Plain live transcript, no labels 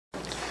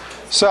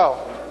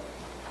So,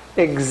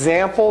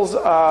 examples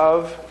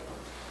of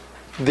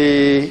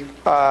the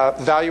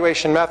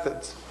valuation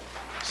methods.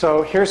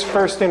 So here's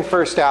first in,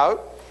 first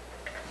out.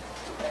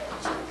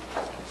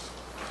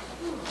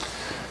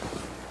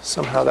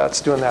 Somehow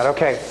that's doing that.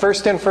 Okay,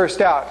 first in, first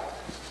out.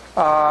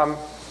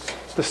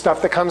 The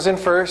stuff that comes in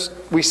first,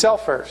 we sell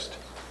first.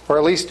 Or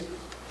at least,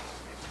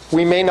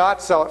 we may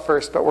not sell it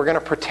first, but we're going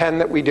to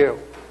pretend that we do.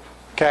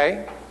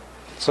 Okay?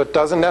 So it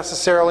doesn't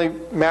necessarily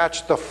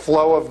match the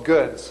flow of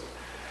goods.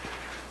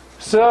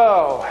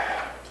 So,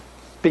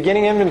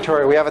 beginning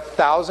inventory, we have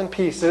 1,000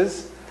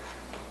 pieces.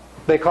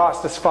 They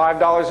cost us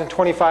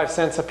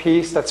 $5.25 a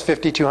piece. That's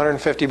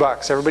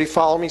 $5,250. Everybody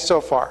follow me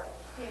so far?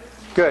 Yes.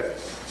 Good.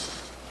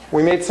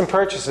 We made some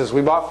purchases.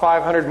 We bought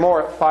 500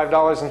 more at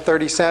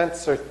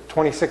 $5.30 or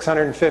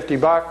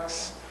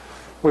 $2,650.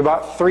 We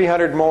bought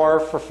 300 more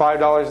for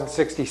 $5.60,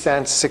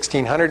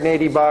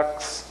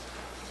 $1,680.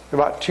 We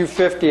bought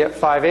 250 at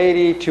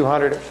 $5.80,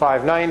 200 at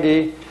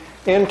 $5.90.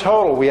 In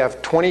total, we have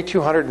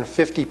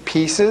 2,250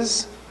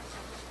 pieces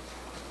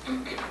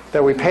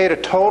that we paid a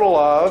total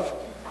of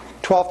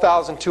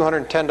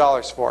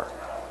 $12,210 for.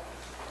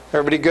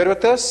 Everybody good with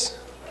this?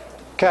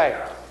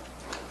 Okay.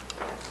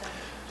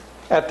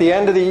 At the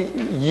end of the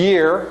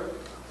year,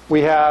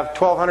 we have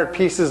 1,200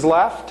 pieces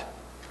left.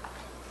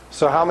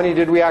 So how many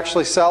did we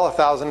actually sell?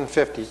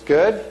 1,050.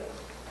 Good.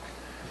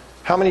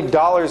 How many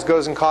dollars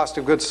goes in cost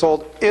of goods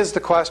sold is the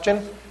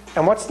question.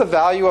 And what's the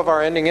value of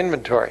our ending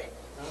inventory?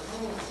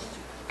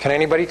 Can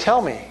anybody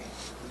tell me?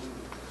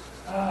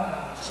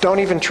 Don't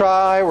even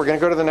try. We're going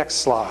to go to the next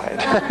slide.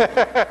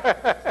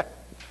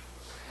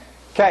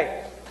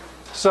 Okay.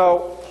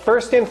 So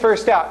first in,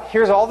 first out.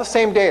 Here's all the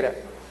same data.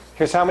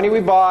 Here's how many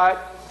we bought.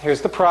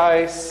 Here's the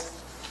price.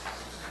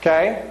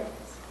 Okay.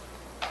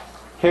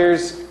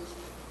 Here's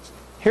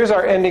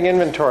our ending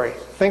inventory.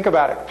 Think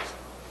about it.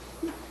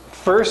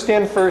 First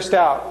in, first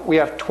out. We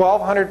have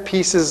 1,200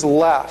 pieces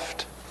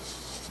left.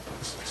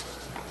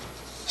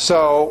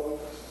 So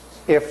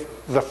if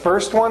the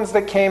first ones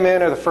that came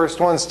in are the first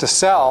ones to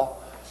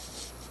sell,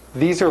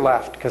 these are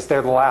left because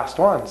they're the last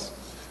ones.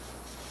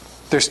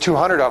 There's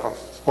 200 of them.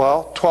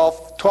 Well,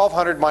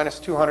 1,200 minus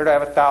 200, I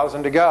have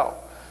 1,000 to go.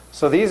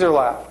 So these are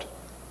left.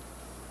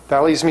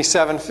 That leaves me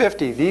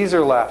 750. These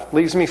are left.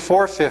 Leaves me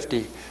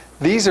 450.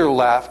 These are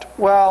left.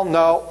 Well,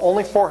 no,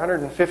 only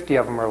 450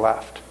 of them are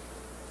left.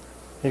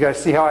 You guys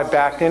see how I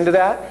backed into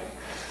that?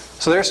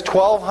 So there's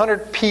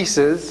 1,200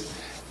 pieces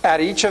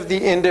at each of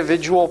the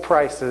individual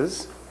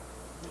prices.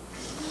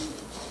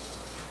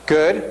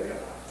 Good.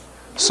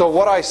 So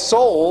what I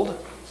sold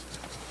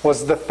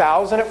was the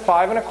 1,000 at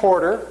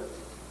 $5.25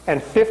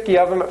 and 50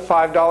 of them at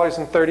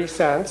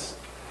 $5.30.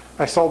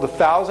 I sold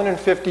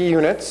 1,050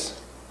 units.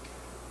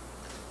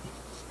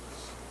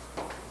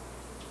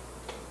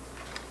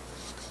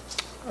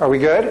 Are we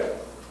good?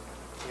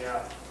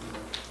 Yeah.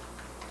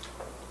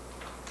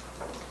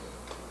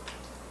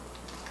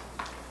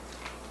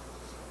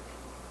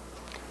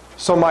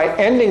 So my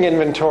ending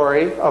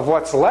inventory of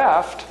what's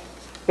left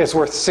is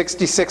worth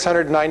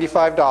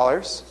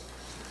 $6,695.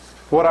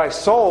 What I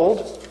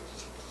sold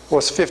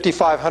was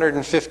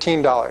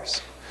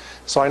 $5,515.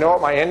 So I know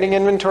what my ending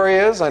inventory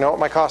is. I know what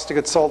my cost of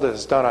goods sold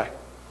is, don't I?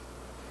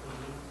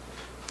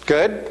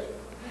 Good?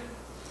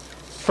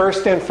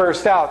 First in,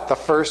 first out. The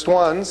first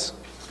ones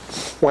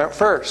went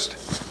first.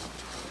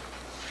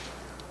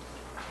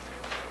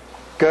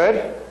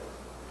 Good?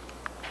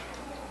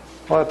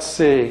 Let's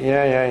see.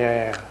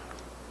 Yeah.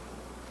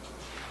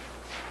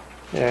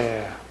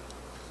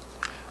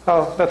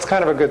 Oh, that's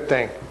kind of a good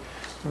thing.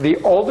 The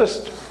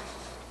oldest,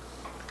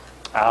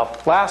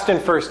 last in,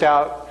 first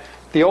out,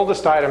 the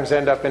oldest items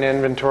end up in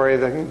inventory.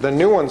 The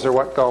new ones are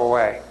what go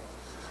away.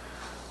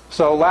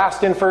 So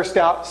last in, first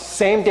out,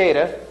 same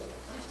data.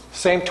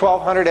 Same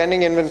 1,200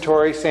 ending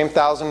inventory, same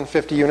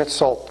 1,050 units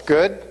sold.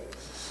 Good?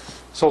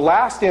 So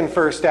last in,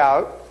 first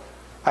out,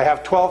 I have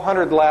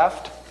 1,200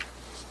 left,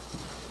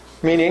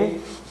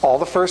 meaning all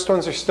the first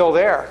ones are still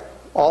there.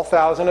 All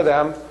 1,000 of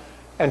them.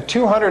 And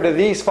 200 of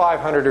these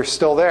 500 are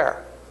still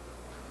there.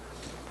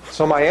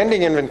 So my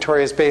ending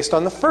inventory is based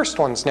on the first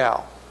ones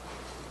now.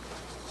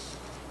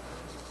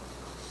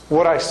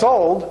 What I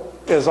sold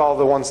is all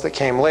the ones that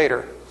came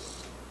later.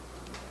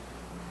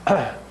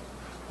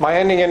 My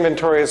ending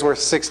inventory is worth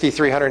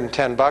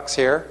 $6,310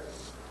 here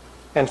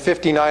and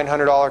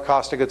 $5,900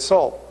 cost of goods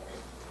sold.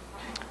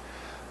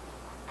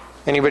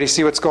 Anybody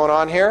see what's going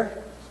on here?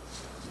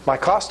 My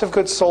cost of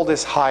goods sold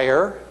is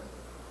higher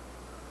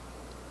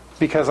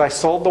because I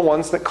sold the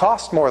ones that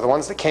cost more, the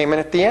ones that came in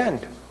at the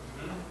end.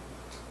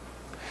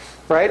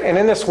 Right? And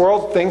in this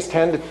world, things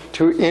tend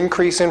to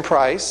increase in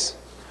price.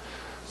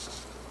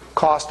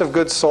 Cost of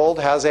goods sold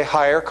has a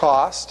higher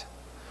cost.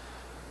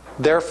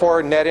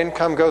 Therefore, net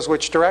income goes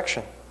which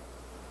direction?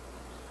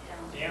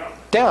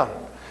 Down.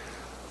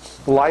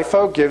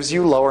 LIFO gives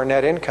you lower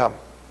net income.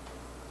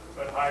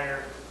 But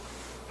higher.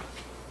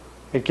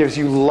 It gives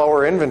you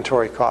lower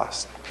inventory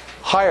cost.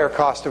 Higher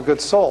cost of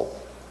goods sold.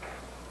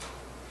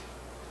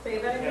 Say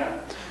that again?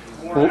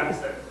 More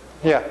asset.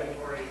 Yeah.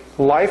 Inventory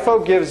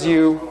LIFO gives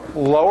you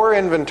lower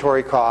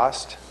inventory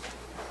cost,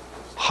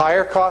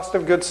 higher cost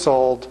of goods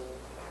sold,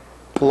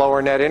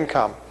 lower net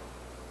income.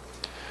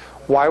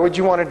 Why would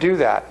you want to do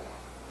that?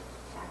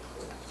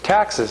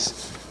 Taxes.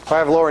 If I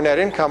have lower net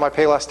income, I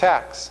pay less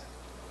tax.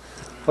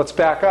 Let's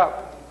back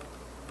up.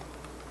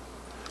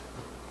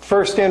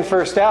 First in,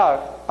 first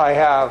out, I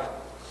have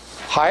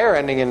higher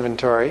ending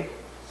inventory,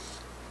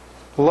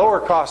 lower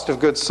cost of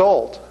goods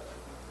sold.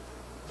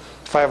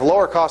 If I have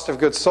lower cost of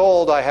goods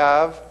sold, I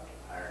have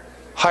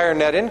higher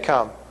net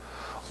income.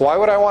 Why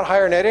would I want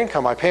higher net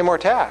income? I pay more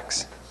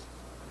tax.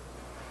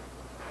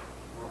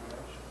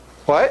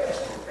 What?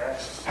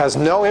 Has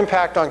no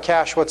impact on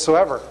cash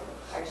whatsoever.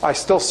 I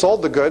still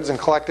sold the goods and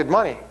collected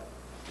money.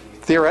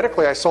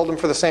 Theoretically, I sold them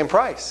for the same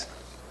price.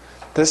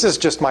 This is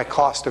just my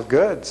cost of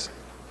goods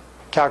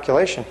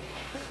calculation.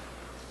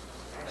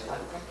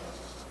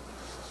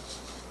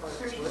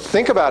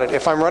 Think about it.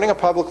 If I'm running a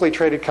publicly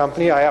traded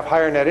company, I have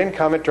higher net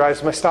income, it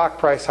drives my stock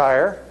price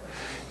higher.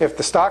 If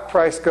the stock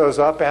price goes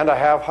up and I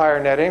have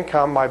higher net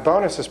income, my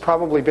bonus is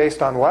probably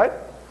based on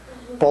what?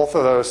 Both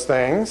of those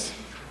things.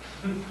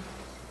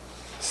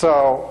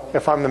 So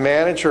if I'm the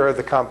manager of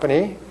the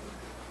company,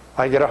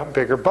 I get a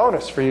bigger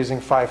bonus for using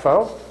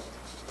FIFO.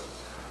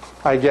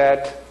 I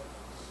get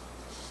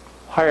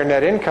higher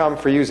net income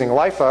for using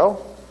LIFO.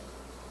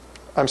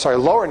 I'm sorry,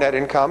 lower net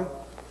income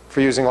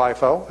for using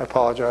LIFO. I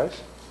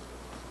apologize.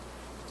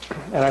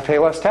 And I pay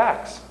less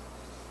tax.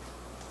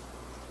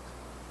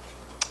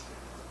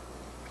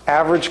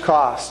 Average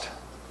cost.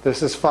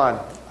 This is fun.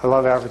 I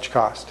love average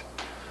cost.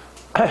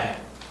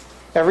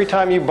 Every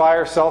time you buy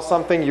or sell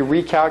something, you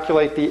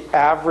recalculate the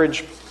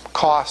average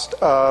cost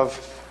of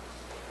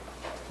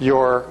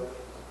your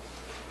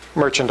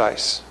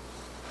merchandise.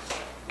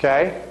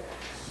 Okay?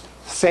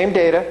 Same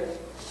data.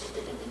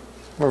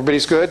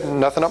 Everybody's good?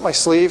 Nothing up my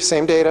sleeve?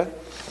 Same data.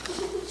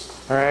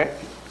 All right?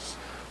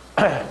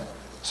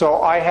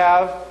 So I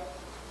have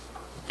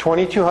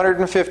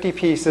 2,250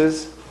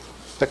 pieces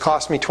that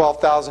cost me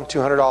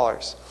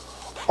 $12,200.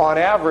 On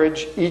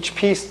average, each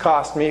piece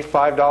cost me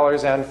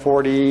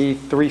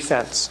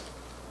 $5.43.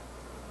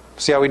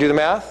 See how we do the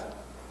math?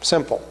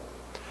 Simple.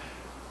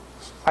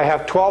 I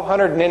have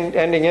 1,200 in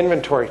ending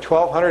inventory.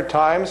 1,200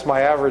 times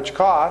my average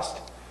cost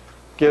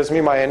gives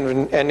me my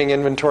ending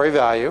inventory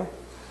value.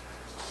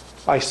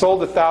 I sold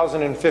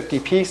 1,050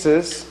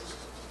 pieces.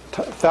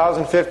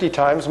 1,050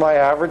 times my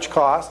average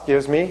cost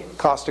gives me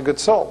cost of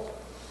goods sold.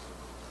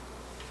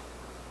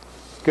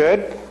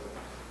 Good?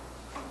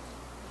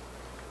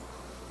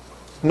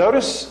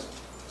 Notice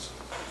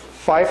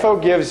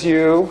FIFO gives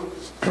you,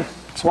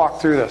 let's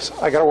walk through this.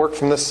 I got to work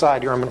from this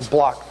side here. I'm going to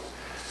block.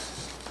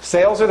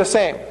 Sales are the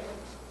same.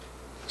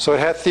 So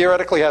it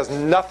theoretically has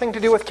nothing to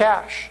do with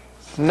cash.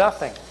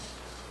 Nothing.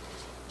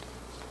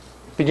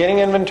 Beginning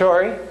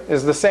inventory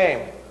is the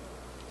same.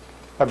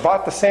 I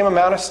bought the same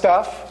amount of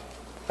stuff.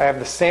 I have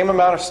the same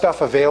amount of stuff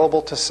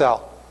available to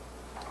sell.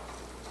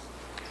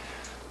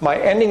 My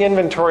ending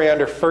inventory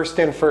under first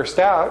in, first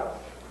out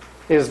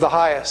is the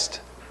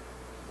highest.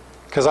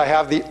 Because I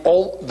have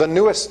the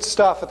newest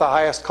stuff at the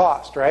highest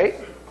cost, right?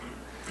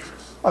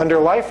 Under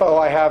LIFO,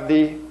 I have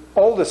the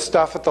oldest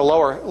stuff at the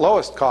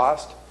lowest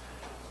cost.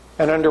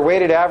 And under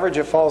weighted average,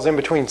 it falls in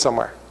between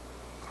somewhere.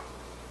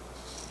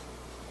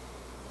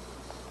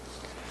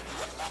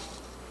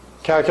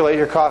 Calculate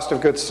your cost of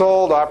goods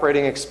sold,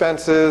 operating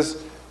expenses.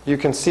 You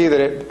can see that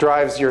it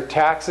drives your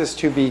taxes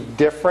to be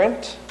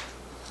different.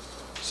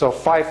 So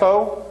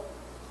FIFO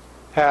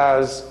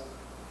has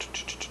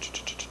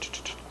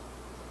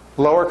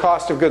lower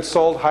cost of goods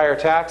sold, higher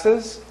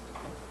taxes.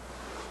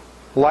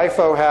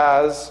 LIFO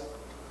has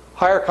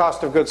higher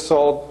cost of goods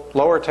sold,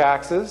 lower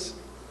taxes.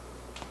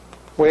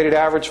 Weighted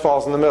average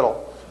falls in the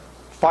middle.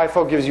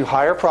 FIFO gives you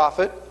higher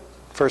profit.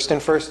 First in,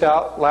 first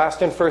out.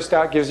 Last in, first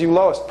out gives you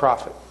lowest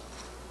profit.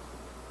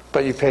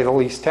 But you pay the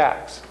least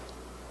tax.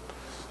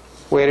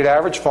 Weighted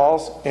average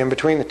falls in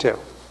between the two.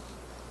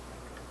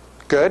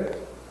 Good?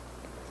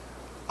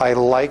 I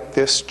like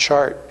this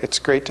chart. It's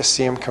great to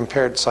see them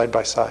compared side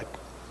by side.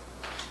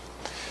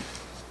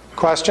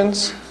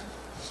 Questions?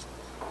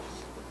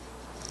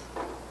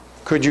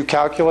 Could you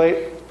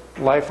calculate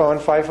LIFO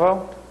and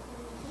FIFO?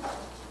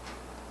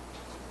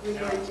 Would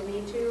you like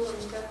me to?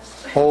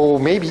 Oh,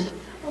 maybe.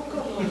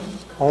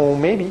 Oh,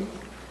 maybe.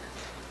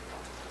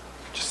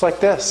 Just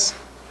like this.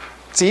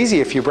 It's easy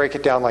if you break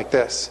it down like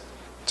this.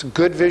 It's a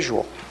good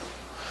visual.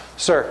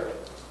 Sir?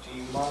 Do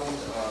you mind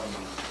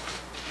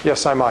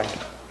Yes, I mind.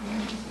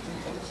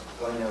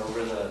 going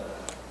over the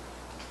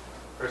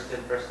first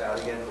in, first out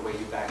again, the way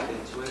you backed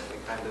into it?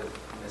 I kind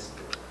of missed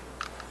it.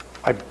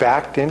 I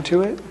backed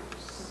into it?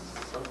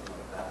 Something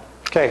like that.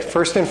 Okay,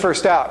 first in,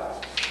 first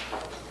out.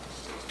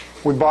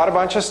 We bought a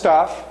bunch of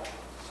stuff.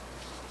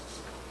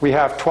 We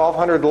have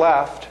 1,200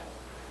 left.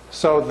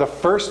 So the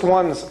first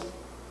ones,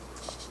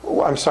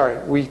 I'm sorry,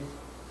 we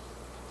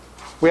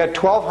had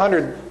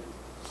 1,200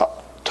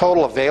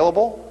 total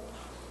available.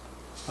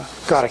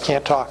 God, I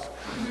can't talk.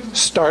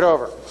 Start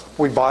over.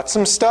 We bought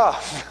some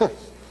stuff.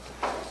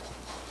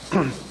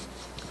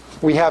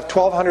 We have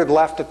 1,200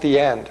 left at the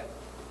end.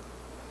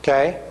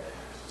 Okay?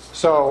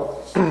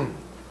 So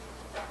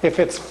if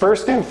it's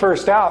first in,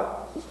 first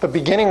out, the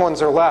beginning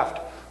ones are left.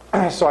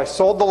 So I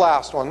sold the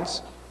last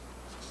ones.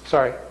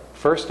 Sorry,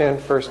 first in,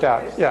 first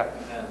out. Yeah.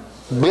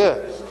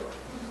 Blech.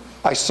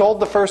 I sold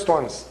the first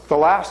ones. The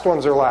last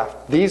ones are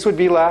left. These would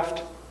be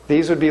left.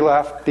 These would be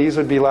left. These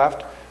would be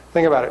left.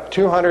 Think about it.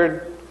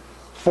 200,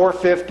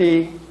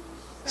 450,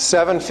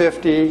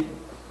 750,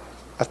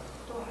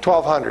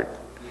 1,200.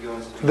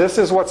 This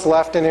is what's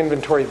left in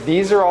inventory.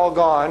 These are all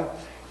gone,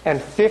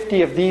 and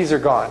 50 of these are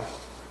gone.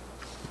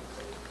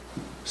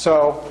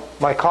 So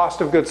my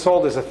cost of goods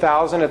sold is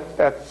 1,000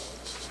 at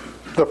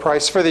the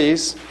price for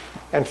these,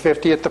 and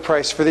 50 at the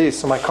price for these.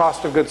 So my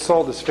cost of goods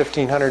sold is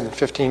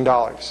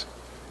 $1,515.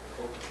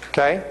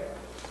 Okay?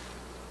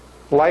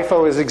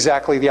 LIFO is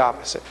exactly the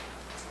opposite.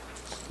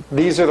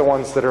 These are the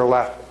ones that are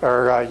left,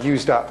 or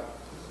used up.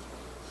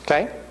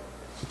 Okay?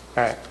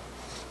 All right.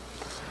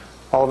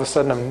 All of a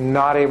sudden, I'm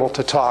not able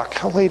to talk.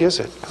 How late is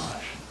it?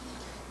 Gosh.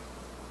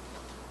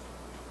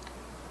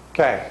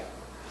 Okay.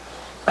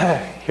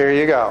 Here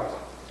you go.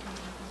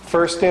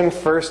 First in,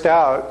 first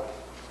out.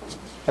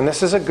 And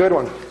this is a good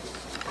one.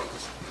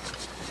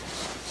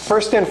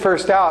 First in,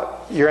 first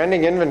out, your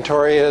ending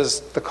inventory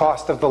is the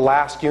cost of the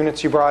last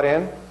units you brought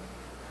in,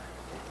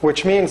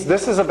 which means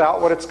this is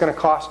about what it's going to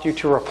cost you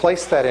to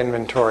replace that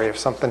inventory if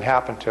something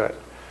happened to it.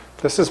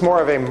 This is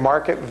more of a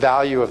market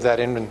value of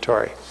that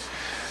inventory.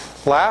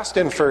 Last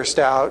in, first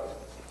out,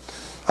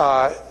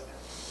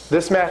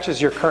 this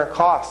matches your current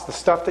cost. The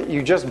stuff that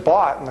you just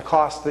bought and the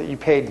cost that you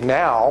paid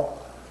now,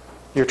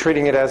 you're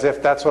treating it as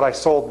if that's what I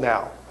sold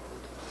now.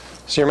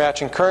 So you're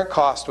matching current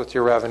cost with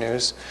your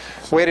revenues.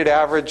 Weighted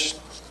average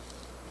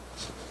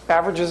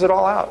averages it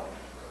all out.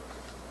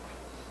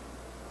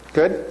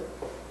 Good?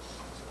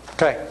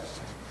 Okay.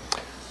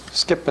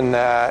 Skipping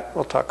that.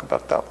 We'll talk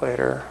about that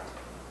later.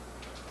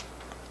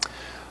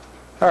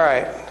 All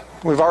right.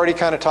 We've already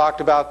kind of talked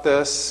about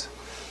this.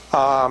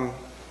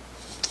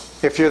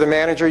 If you're the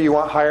manager, you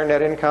want higher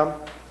net income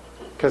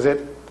because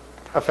it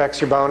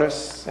affects your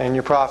bonus and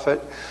your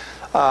profit.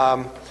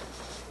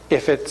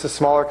 If it's a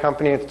smaller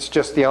company, it's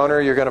just the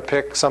owner, you're going to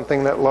pick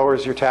something that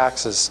lowers your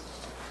taxes.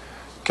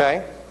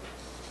 Okay?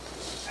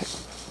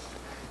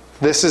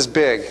 This is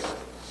big.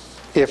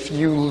 If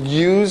you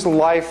use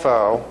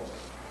LIFO,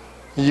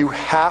 you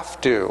have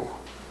to.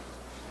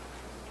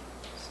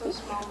 So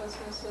small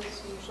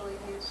businesses usually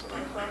use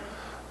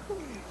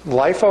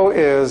LIFO?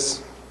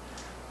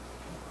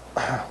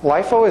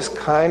 LIFO is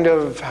kind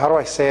of, how do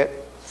I say it?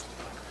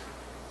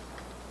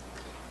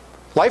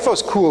 LIFO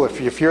is cool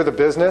if you're the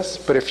business,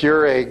 but if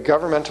you're a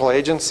governmental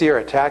agency or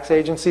a tax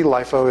agency,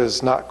 LIFO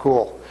is not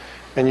cool.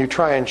 And you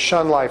try and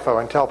shun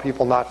LIFO and tell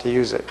people not to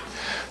use it.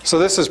 So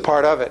this is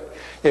part of it.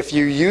 If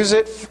you use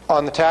it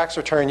on the tax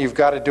return, you've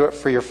got to do it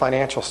for your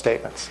financial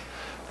statements.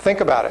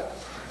 Think about it.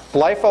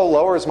 LIFO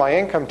lowers my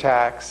income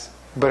tax,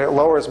 but it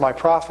lowers my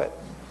profit.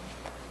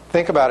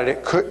 Think about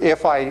it.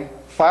 If I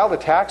filed a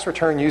tax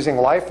return using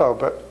LIFO,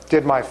 but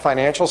did my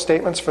financial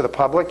statements for the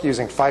public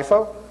using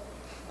FIFO,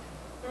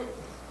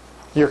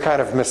 you're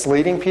kind of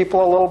misleading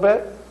people a little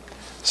bit.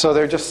 So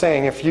they're just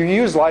saying, if you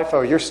use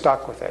LIFO, you're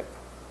stuck with it.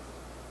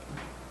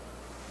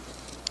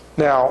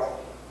 Now,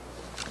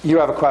 you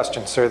have a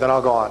question, sir, then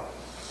I'll go on.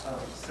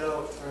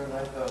 So for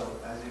LIFO,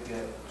 as you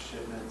get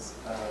shipments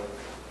of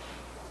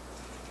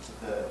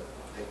the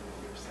thing that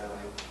you're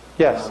selling,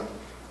 Yes.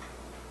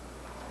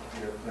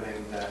 You're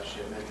putting that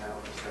shipment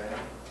out for sale?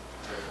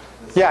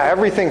 Yeah,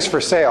 everything's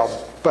for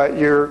sale, but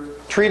you're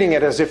treating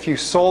it as if you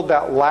sold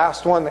that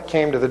last one that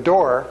came to the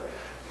door,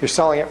 you're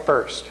selling it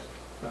first.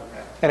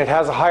 Okay. And it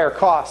has a higher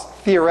cost,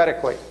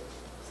 theoretically.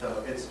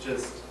 So it's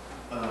just,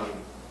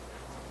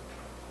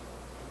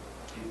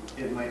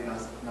 it might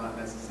not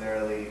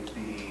necessarily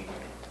be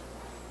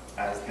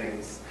as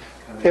things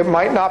come in. It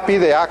might not be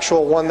the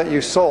actual one that you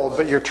sold,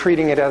 but you're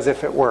treating it as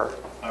if it were.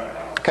 All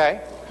right.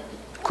 Okay?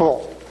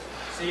 Cool.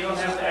 So you don't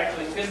have to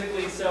actually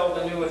physically sell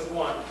the newest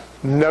one?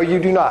 No, you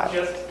do not.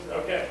 Just,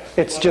 okay.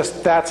 It's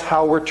just that's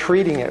how we're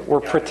treating it.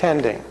 We're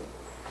pretending.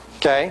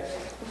 Okay?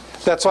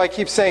 That's why I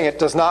keep saying it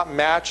does not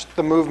match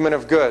the movement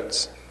of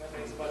goods. That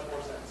makes much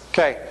more sense.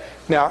 Okay.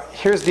 Now,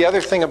 here's the other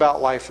thing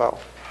about LIFO.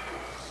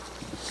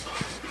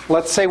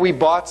 Let's say we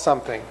bought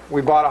something.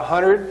 We bought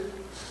 100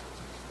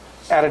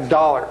 at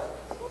 $1.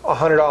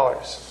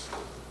 $100.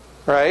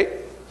 Right?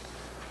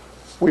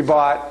 We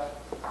bought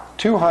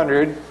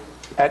 200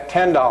 at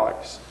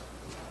 $10.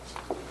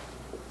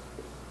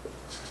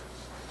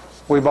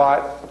 We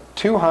bought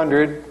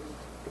 200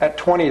 at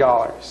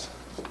 $20.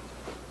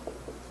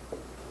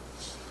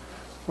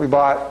 We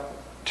bought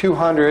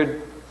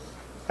 200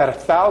 at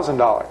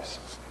 $1,000.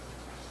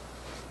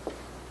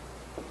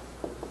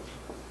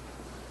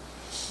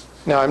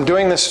 Now, I'm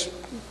doing this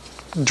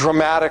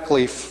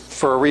dramatically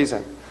for a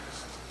reason.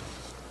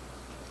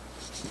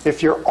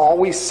 If you're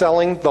always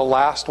selling the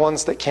last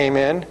ones that came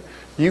in,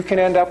 you can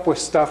end up with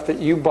stuff that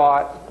you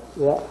bought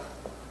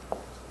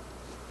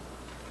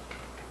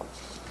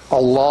A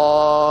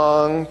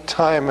long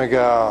time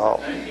ago.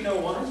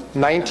 1901?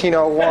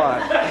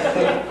 1901.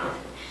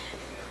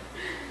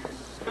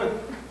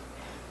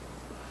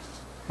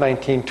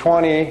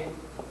 1920.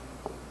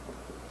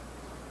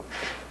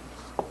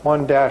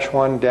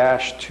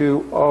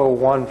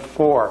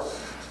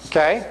 1-1-2014.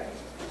 Okay?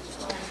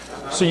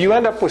 So you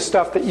end up with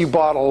stuff that you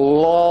bought a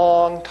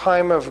long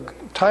time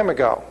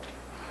ago.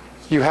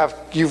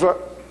 You've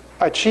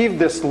achieved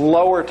this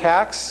lower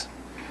tax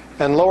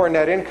and lower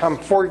net income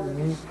for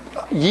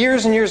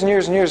years and years and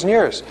years and years and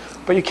years.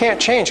 But you can't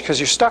change because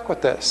you're stuck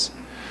with this.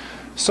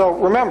 So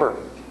remember,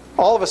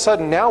 all of a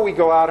sudden now we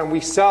go out and we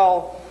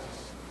sell,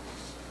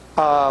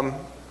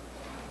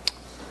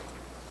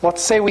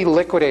 let's say we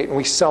liquidate and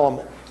we sell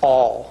them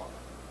all.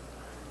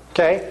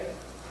 Okay?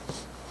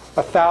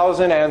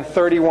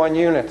 1,031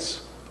 units.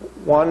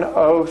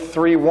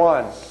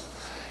 1031.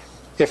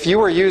 If you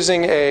were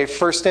using a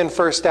first in,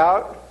 first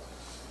out,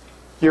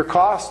 your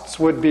costs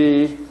would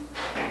be,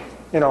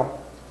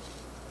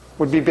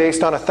 would be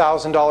based on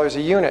 $1,000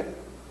 a unit.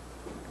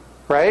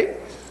 Right?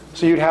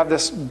 So you'd have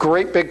this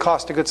great big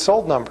cost of goods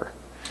sold number.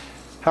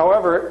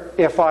 However,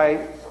 if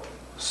I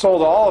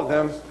sold all of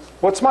them,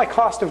 what's my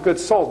cost of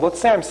goods sold? Let's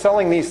say I'm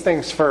selling these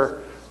things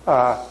for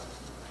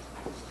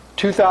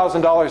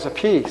 $2,000 a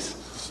piece.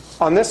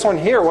 On this one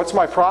here, what's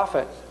my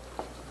profit?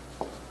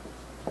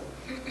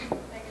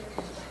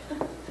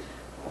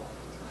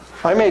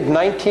 I made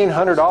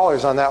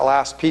 $1,900 on that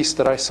last piece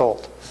that I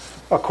sold,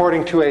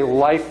 according to a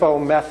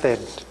LIFO method.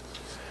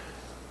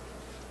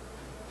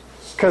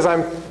 Because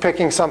I'm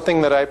picking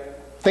something that I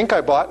think I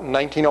bought in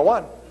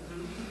 1901.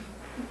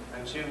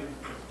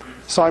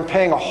 So I'm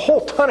paying a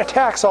whole ton of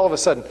tax all of a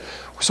sudden.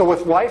 So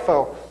with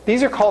LIFO,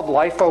 these are called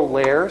LIFO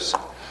layers.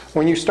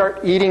 When you start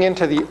eating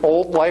into the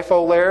old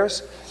LIFO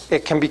layers,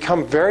 it can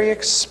become very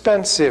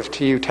expensive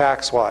to you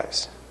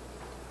tax-wise.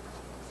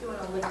 You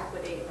want to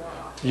liquidate more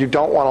often. You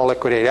don't want to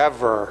liquidate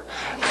ever.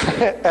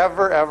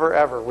 Ever, ever,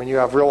 ever, when you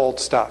have real old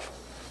stuff.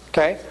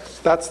 Okay?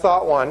 That's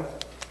thought one.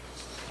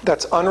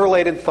 That's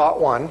unrelated thought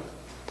one.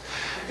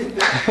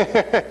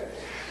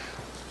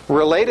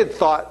 Related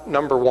thought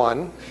number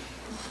one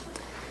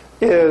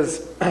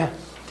is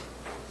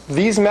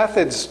these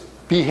methods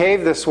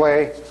behave this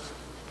way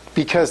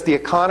because the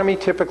economy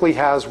typically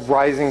has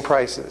rising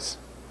prices.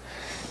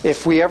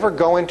 If we ever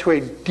go into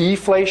a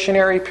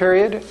deflationary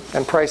period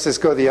and prices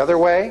go the other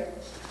way,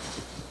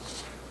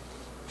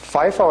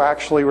 FIFO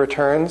actually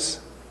returns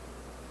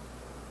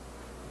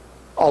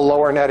a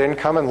lower net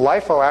income and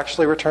LIFO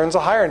actually returns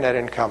a higher net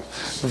income.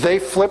 They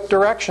flip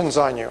directions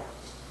on you.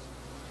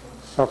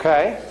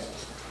 Okay?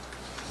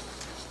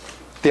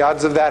 The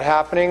odds of that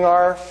happening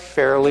are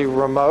fairly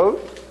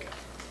remote.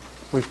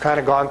 We've kind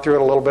of gone through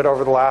it a little bit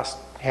over the last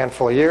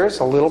handful of years,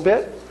 a little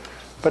bit,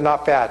 but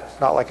not bad,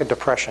 not like a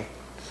depression.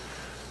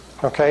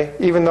 Okay?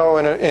 Even though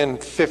in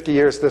 50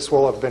 years this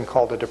will have been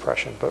called a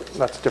depression, but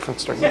that's a different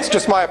story. It's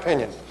just my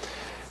opinion.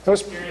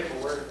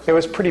 It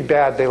was pretty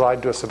bad. They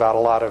lied to us about a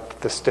lot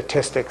of the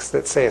statistics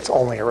that say it's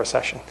only a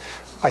recession.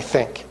 I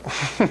think.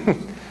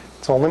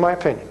 It's only my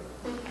opinion.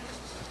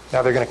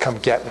 Now they're going to come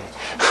get me.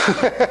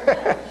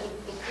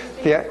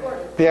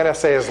 The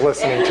NSA is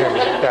listening to me.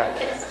 Yeah.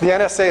 The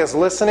NSA is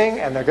listening,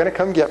 and they're going to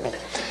come get me.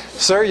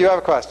 Sir, you have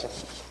a question.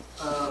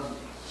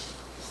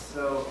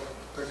 So,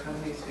 for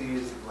companies who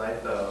use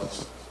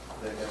LIFO,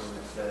 the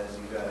government says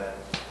you gotta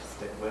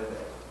stick with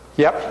it.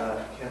 Yep.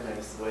 Can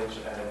they switch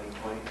at any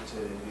point to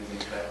using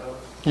FIFO?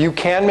 You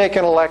can make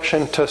an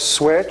election to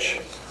switch.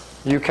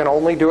 You can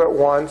only do it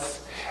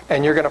once,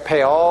 and you're going to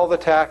pay all the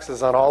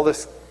taxes on all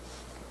this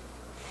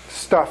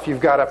stuff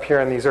you've got up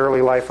here in these early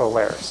LIFO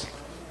layers.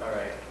 All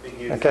right.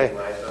 Okay.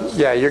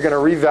 Yeah, you're going to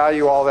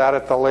revalue all that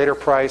at the later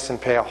price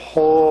and pay a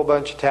whole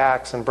bunch of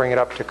tax and bring it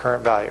up to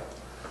current value.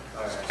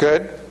 All right.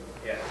 Good?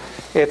 Yeah.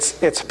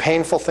 It's a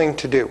painful thing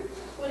to do.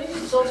 What if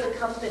you sold your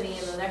company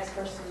and the next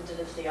person did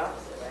it the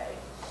opposite way?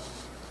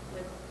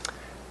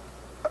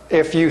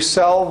 If you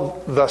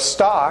sell the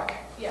stock,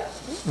 Yeah.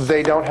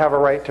 they don't have a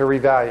right to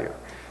revalue.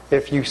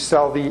 If you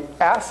sell the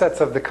assets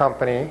of the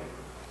company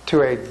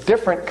to a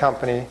different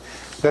company,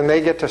 then they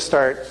get to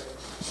start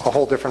a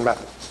whole different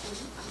method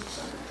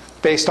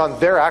based on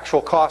their actual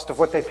cost of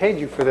what they paid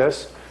you for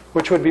this,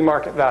 which would be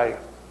market value.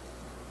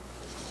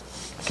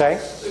 Okay?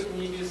 So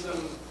can you do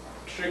some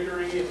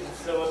trickery and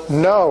sell it?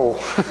 No.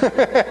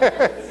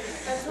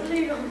 That's the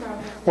legal problem.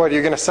 What,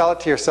 you're going to sell it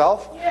to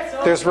yourself? Yeah,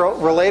 sell There's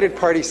related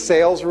party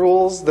sales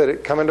rules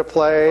that come into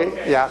play.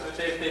 Okay, Yeah. so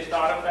they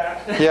thought of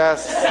that?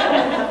 Yes.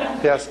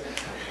 Yes.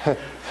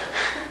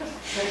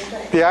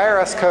 The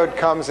IRS code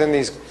comes in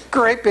these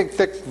great big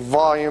thick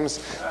volumes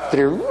that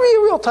are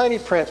real tiny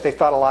print. They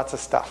thought of lots of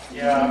stuff.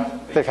 Yeah.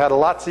 They've had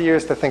lots of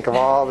years to think of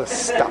all this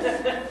stuff.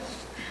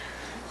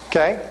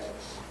 Okay?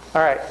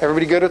 All right.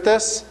 Everybody good with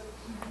this?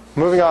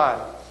 Moving on.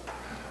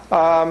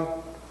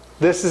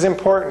 This is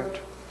important.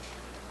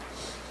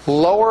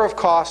 Lower of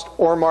cost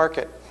or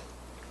market.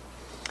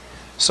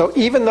 So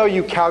even though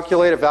you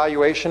calculate a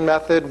valuation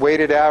method,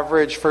 weighted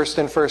average, first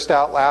in, first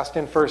out, last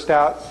in, first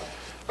out,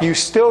 you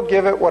still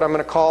give it what I'm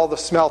going to call the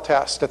smell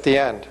test at the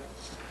end.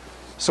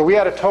 So we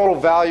had a total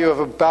value of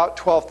about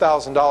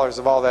 $12,000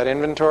 of all that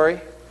inventory.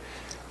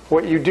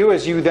 What you do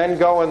is you then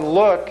go and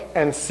look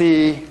and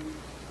see,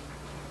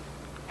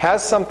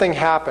 has something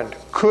happened?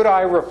 Could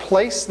I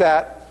replace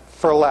that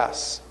for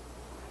less?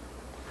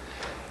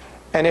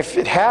 And if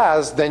it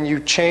has, then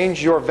you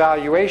change your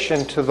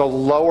valuation to the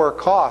lower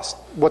cost.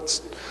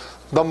 What's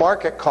the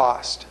market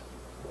cost?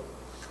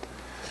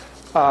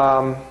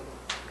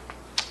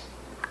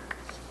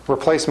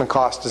 Replacement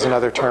cost is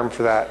another term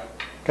for that.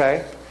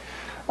 Okay?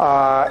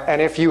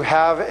 And if you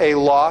have a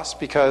loss,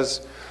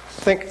 because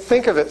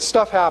think of it,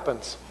 stuff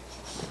happens.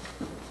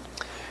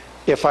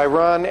 If I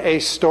run a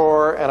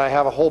store and I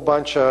have a whole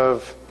bunch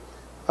of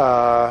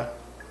I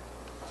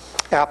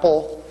have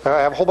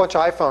a whole bunch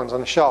of iPhones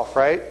on the shelf,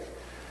 right?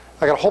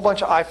 I got a whole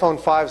bunch of iPhone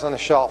 5s on the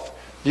shelf.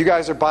 You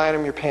guys are buying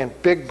them, you're paying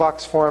big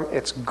bucks for them.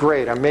 It's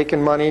great. I'm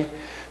making money.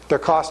 They're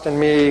costing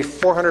me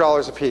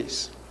 $400 a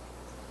piece.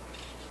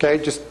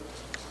 Okay, just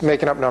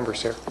making up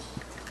numbers here.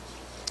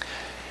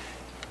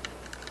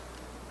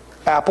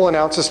 Apple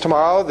announces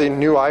tomorrow the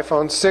new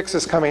iPhone 6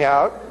 is coming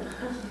out,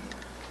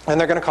 and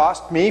they're going to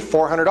cost me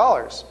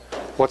 $400.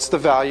 What's the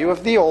value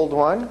of the old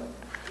one?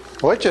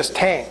 Well, it just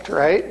tanked,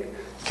 right?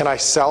 Can I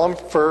sell them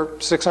for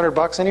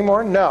 $600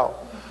 anymore? No.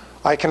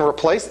 I can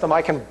replace them.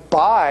 I can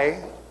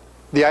buy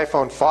the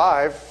iPhone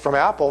 5 from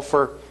Apple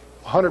for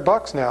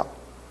 $100 now.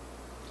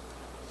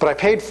 But I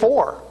paid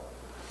 $4.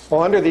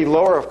 Well, under the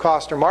lower of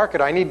cost or market,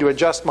 I need to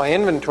adjust my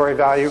inventory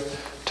value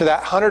to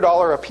that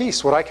 $100 a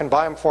piece, what I can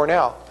buy them for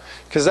now.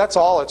 Because that's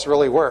all it's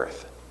really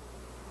worth.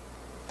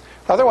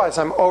 Otherwise,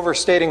 I'm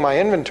overstating my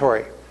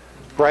inventory,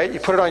 right?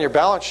 You put it on your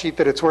balance sheet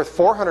that it's worth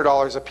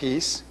 $400 a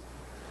piece,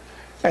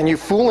 and you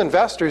fool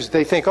investors.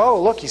 They think, oh,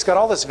 look, he's got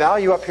all this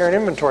value up here in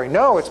inventory.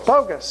 No, it's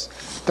bogus.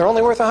 They're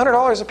only worth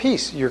 $100 a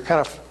piece. You're kind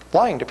of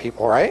lying to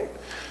people, right?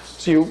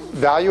 So you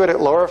value it at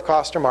lower of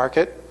cost or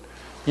market.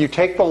 You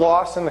take the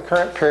loss in the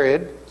current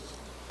period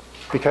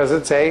because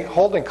it's a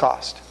holding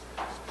cost.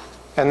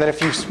 And then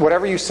if you,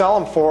 whatever you sell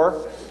them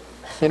for,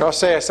 you know,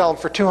 say I sell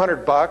them for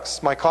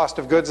 $200, my cost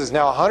of goods is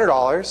now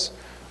 $100,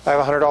 I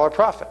have a $100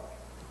 profit.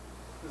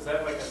 Is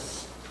that like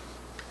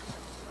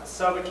a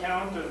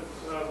sub-account of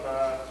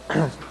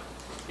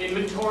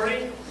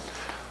inventory?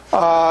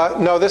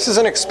 No, this is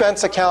an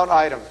expense account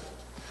item.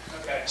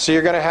 Okay. So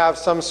you're going to have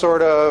some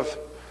sort of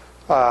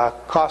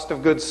cost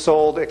of goods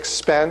sold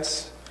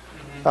expense,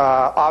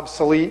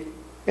 obsolete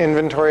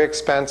inventory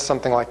expense,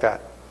 something like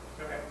that.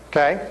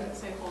 Okay. Okay?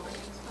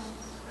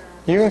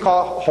 You can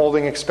call it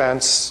holding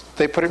expense.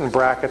 They put it in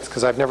brackets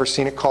because I've never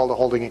seen it called a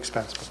holding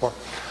expense before.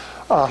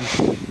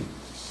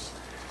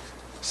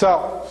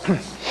 So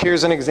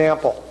here's an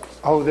example.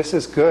 Oh, this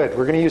is good.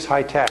 We're going to use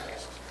high tech.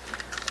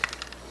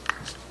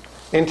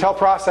 Intel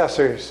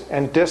processors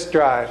and disk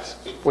drives.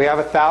 We have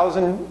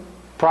 1,000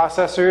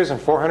 processors and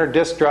 400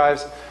 disk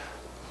drives.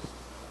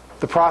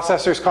 The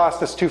processors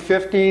cost us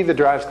 $250. The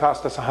drives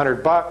cost us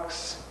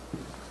 $100.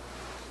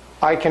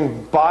 I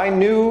can buy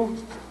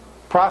new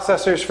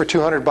processors for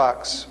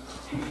 $200.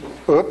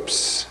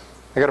 Oops,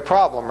 I got a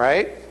problem,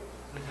 right?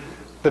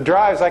 The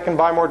drives, I can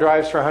buy more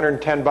drives for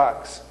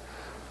 $110.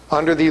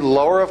 Under the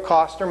lower of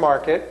cost or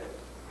market,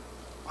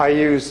 I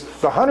use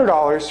the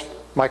 $100,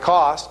 my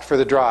cost for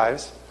the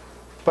drives,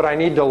 but I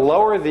need to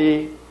lower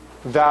the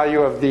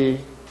value of the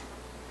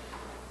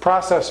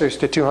processors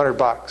to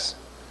 $200.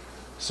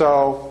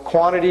 So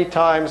quantity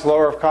times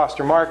lower of cost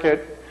or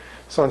market.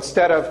 So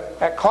instead of,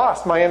 at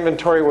cost, my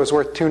inventory was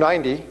worth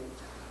 $290.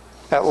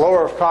 At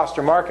lower of cost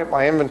or market,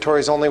 my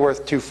inventory is only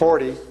worth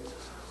 $240.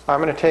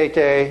 I'm going to take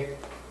a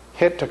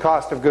hit to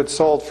cost of goods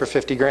sold for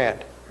 50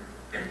 grand.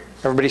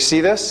 Everybody see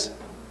this?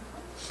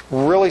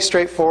 Really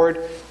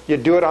straightforward. You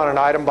do it on an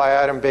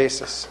item-by-item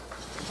basis.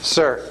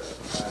 Sir?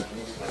 Can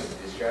you explain the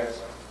disk drives?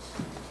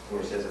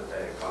 Where it says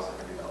that it costs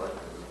 $100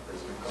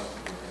 replacement cost?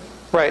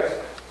 Right.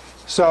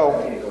 So,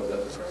 It goes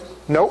up in price?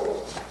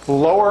 nope.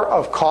 Lower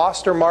of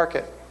cost or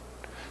market.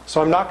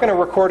 So I'm not going to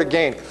record a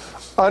gain.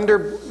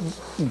 Under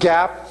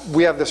GAAP,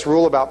 we have this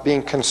rule about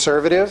being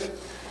conservative.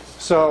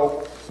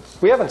 So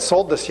we haven't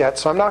sold this yet,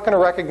 so I'm not going to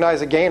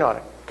recognize a gain on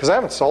it because I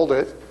haven't sold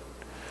it.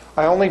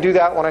 I only do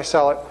that when I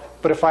sell it.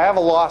 But if I have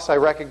a loss, I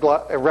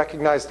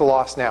recognize the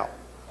loss now.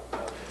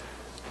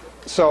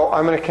 So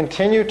I'm going to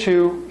continue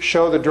to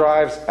show the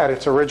drives at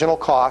its original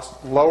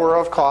cost, lower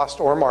of cost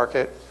or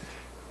market,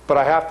 but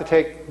I have to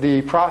take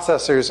the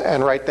processors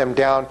and write them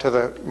down to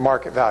the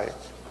market value.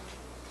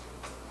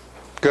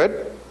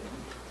 Good?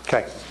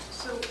 Okay.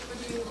 So would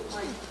you,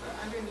 like,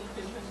 underneath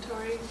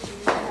inventory, do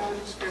you have a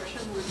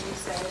description? Would you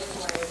say,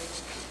 like,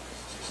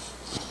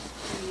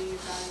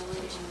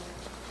 evaluating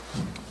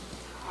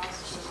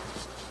cost of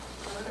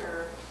good,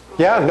 or?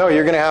 Yeah, no,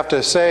 you're going to have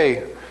to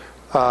say,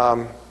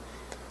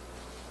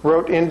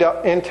 wrote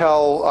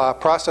Intel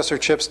processor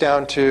chips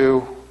down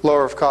to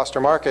lower of cost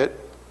or market,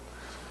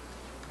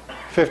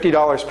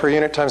 $50 per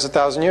unit times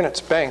 1,000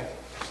 units. Bang.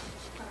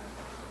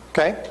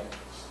 Okay?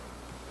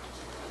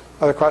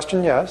 Other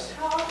question? Yes?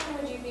 How often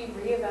would you be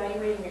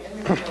reevaluating your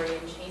inventory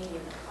and changing the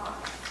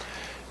cost?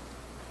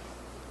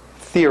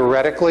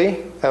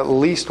 Theoretically, at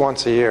least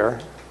once a year.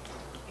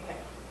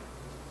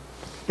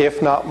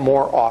 if not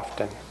more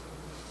often.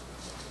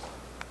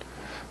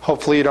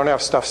 Hopefully you don't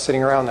have stuff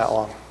sitting around that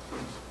long.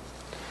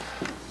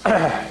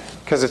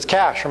 Because it's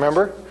cash,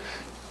 remember?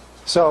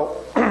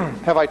 So,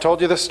 have I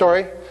told you this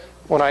story?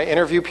 When I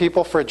interview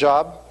people for a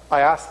job,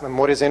 I ask them,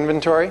 what is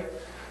inventory?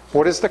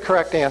 What is the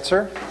correct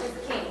answer?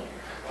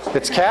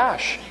 It's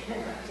cash.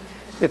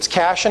 It's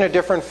cash in a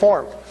different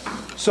form.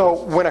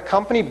 So when a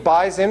company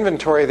buys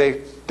inventory,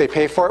 they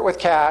pay for it with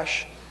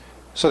cash,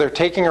 so they're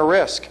taking a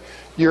risk.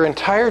 Your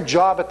entire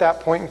job at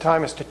that point in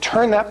time is to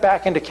turn that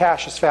back into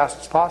cash as fast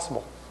as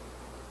possible.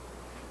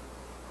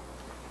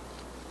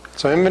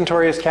 So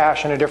inventory is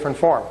cash in a different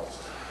form.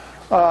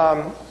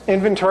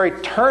 Inventory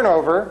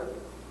turnover,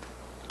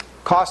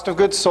 cost of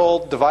goods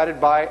sold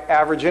divided by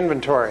average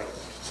inventory.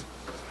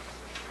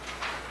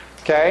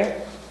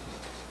 Okay?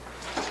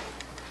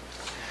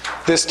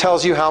 This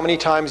tells you how many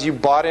times you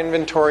bought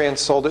inventory and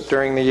sold it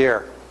during the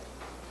year.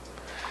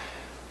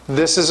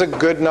 This is a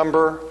good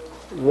number.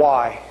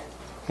 Why?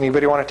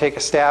 Anybody want to take a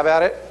stab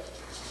at it?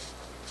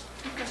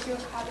 Because you're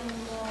having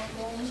more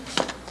gain.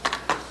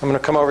 I'm going to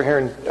come over here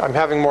and I'm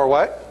having more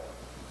what?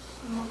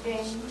 More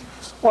gain.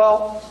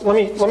 Well,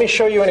 let me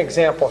show you an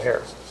example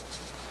here.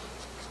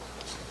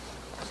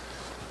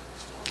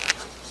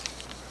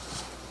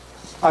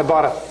 I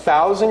bought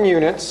 1,000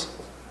 units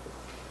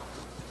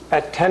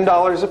at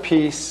 $10 a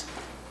piece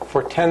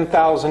for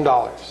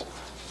 $10,000.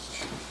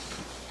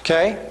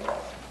 Okay?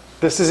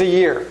 This is a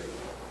year.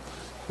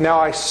 Now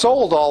I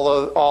sold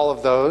all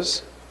of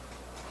those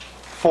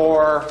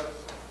for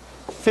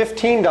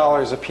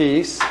 $15 a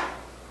piece.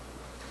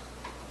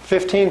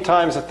 15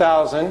 times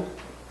 1,000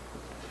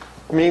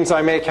 means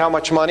I make how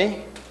much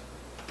money?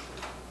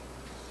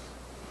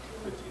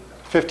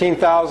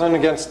 15,000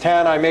 against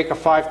 10, I make a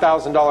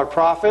 $5,000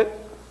 profit.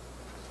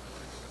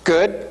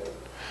 Good.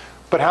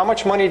 But how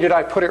much money did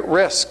I put at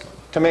risk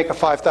to make a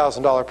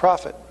 $5,000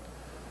 profit?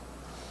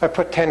 I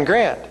put 10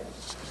 grand.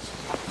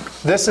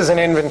 This is an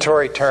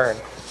inventory turn.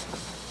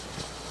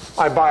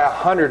 I buy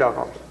 100 of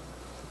them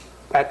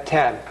at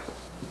 10.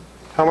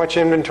 How much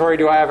inventory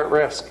do I have at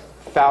risk?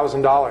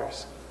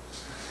 $1,000.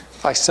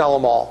 I sell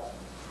them all.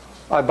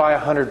 I buy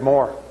 100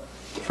 more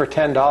for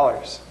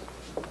 $10.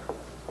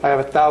 I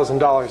have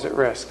 $1,000 at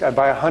risk. I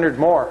buy 100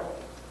 more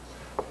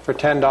for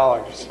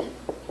 $10.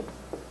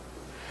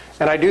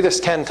 And I do this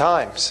 10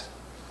 times.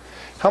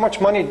 How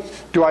much money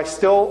do I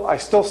still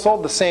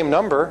sold the same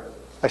number.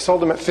 I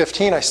sold them at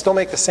 15. I still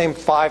make the same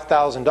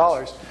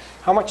 $5,000.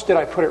 How much did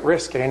I put at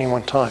risk at any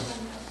one time?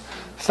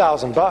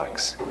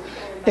 $1,000.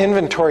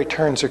 Inventory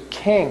turns are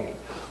king.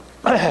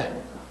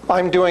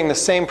 I'm doing the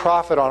same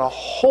profit on a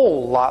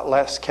whole lot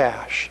less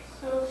cash.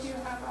 So if you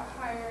have a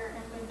higher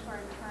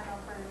inventory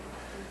turnover,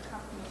 the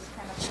company's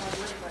kind of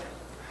more liquid.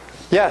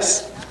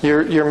 Yes,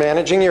 you're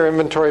managing your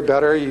inventory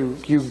better. You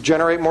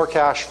generate more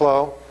cash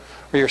flow,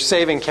 or you're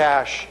saving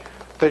cash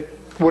that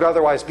would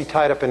otherwise be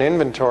tied up in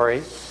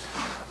inventory.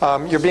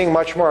 You're being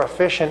much more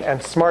efficient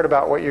and smart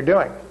about what you're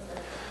doing.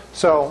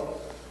 So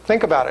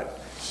think about it.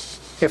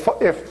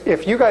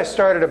 If you guys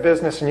started a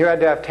business and you had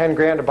to have 10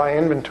 grand to buy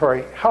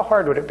inventory, how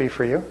hard would it be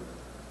for you?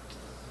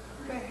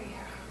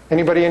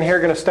 Anybody in here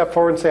going to step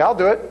forward and say, I'll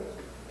do it?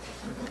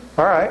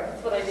 All right.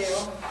 That's what I do.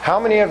 How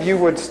many of you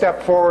would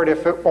step forward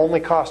if it only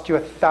cost you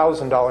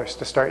 $1,000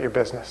 to start your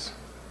business?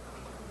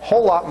 A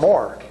whole lot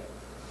more,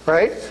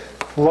 right?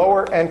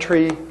 Lower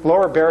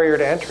barrier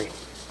to entry.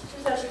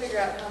 Just have to figure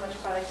out how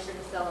much product you're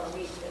going to sell in a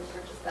week and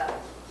purchase that.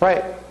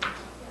 Right.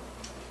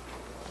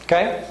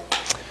 Okay?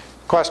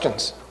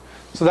 Questions?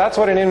 So that's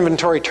what an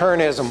inventory turn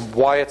is and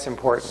why it's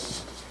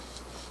important.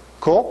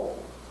 Cool?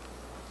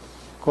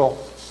 Cool.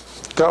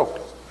 Go.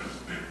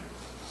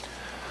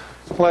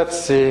 Let's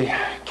see.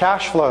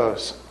 Cash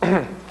flows.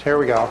 Here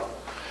we go.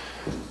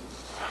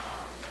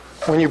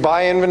 When you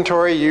buy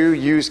inventory, you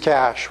use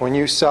cash. When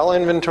you sell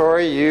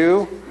inventory,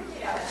 you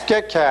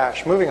get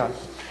cash. Moving on.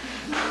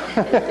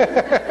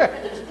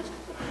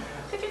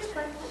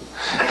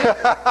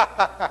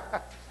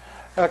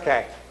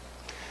 Okay.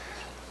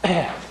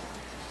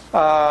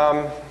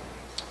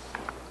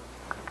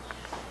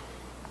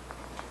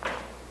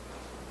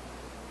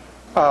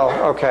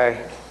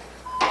 Okay.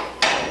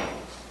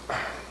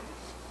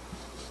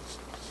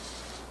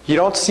 You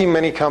don't see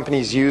many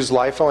companies use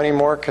LIFO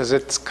anymore because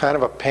it's kind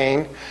of a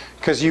pain.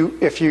 Because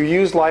if you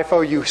use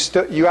LIFO,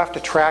 you have to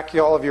track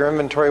all of your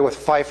inventory with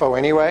FIFO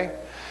anyway.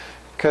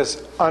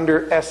 Because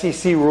under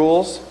SEC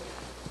rules,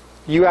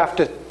 you have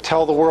to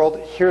tell the world,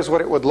 here's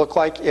what it would look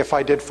like if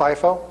I did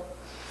FIFO.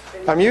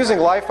 I'm using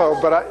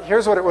LIFO, but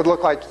here's what it would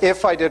look like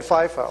if I did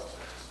FIFO.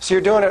 So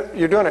you're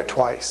doing it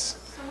twice.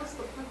 So what's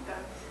the point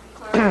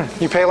then?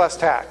 You pay less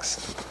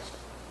tax.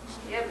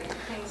 Yeah, but you're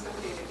paying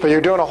somebody to But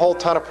you're doing a whole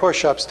ton of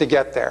push-ups to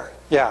get there.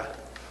 Yeah.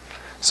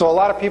 So a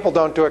lot of people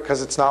don't do it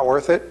because it's not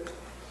worth it.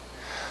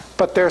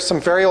 But there's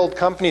some very old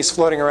companies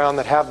floating around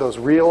that have those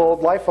real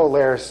old LIFO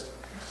layers,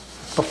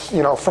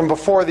 from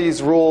before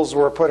these rules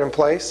were put in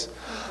place,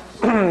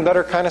 that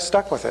are kind of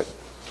stuck with it.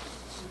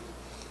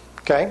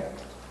 Okay?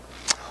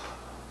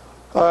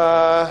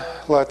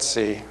 Let's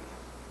see.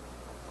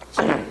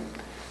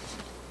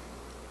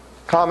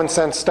 Common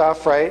sense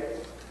stuff, right?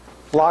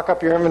 Lock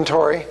up your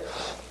inventory.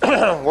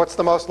 What's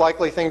the most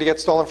likely thing to get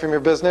stolen from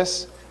your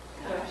business?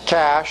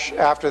 Cash.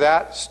 After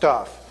that,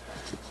 stuff.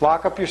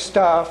 Lock up your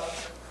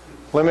stuff.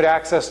 Limit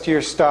access to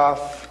your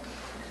stuff.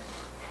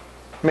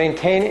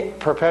 Maintain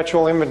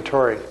perpetual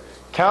inventory.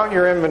 Count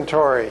your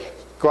inventory.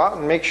 Go out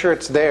and make sure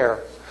it's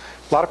there.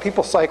 A lot of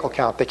people cycle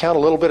count. They count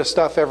a little bit of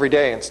stuff every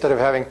day instead of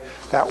having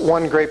that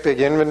one great big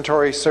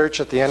inventory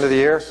search at the end of the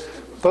year.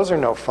 Those are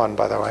no fun,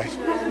 by the way.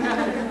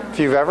 If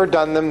you've ever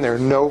done them, they're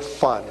no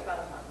fun.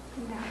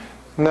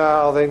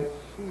 No, they...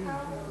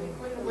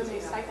 When they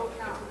cycle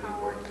count, how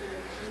long do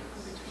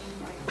they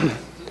keep in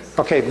between?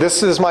 Okay,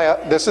 this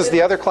is the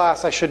other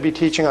class I should be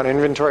teaching on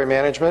inventory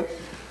management.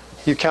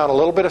 You count a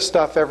little bit of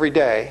stuff every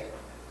day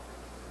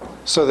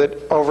so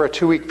that over a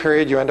 2-week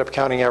period you end up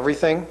counting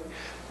everything.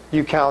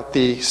 You count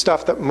the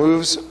stuff that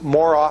moves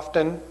more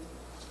often,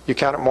 you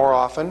count it more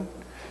often.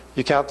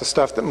 You count the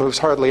stuff that moves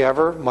hardly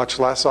ever, much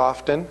less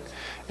often.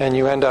 And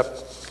you end up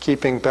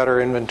keeping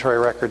better inventory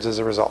records as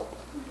a result.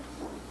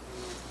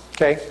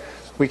 Okay?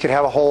 We could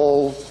have a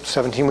whole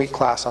 17-week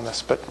class on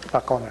this, but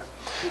not going there.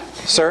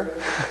 Sir?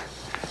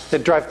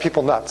 It drives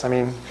people nuts. I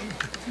mean,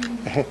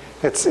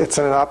 it's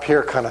an up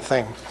here kind of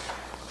thing.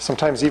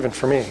 Sometimes even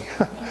for me.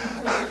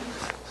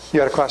 You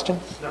had a question?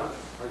 No, I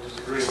just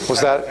agree.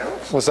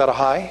 Was that a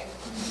high?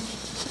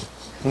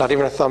 Not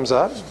even a thumbs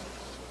up?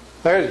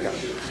 There you go.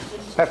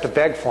 I have to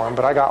beg for them,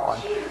 but I got one.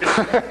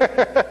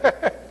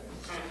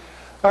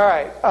 All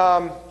right.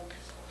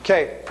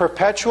 Okay,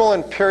 perpetual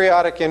and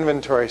periodic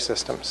inventory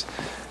systems.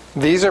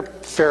 These are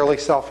fairly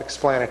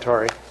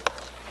self-explanatory.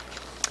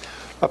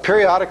 A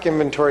periodic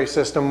inventory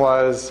system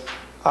was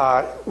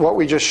what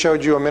we just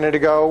showed you a minute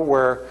ago,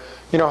 where,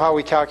 you know how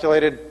we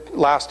calculated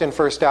last in,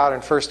 first out,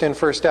 and first in,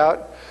 first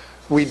out?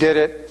 We did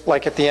it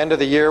like at the end of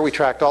the year. We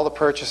tracked all the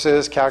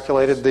purchases,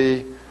 calculated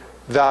the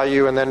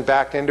value, and then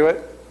backed into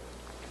it.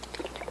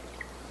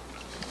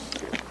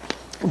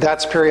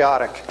 That's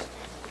periodic.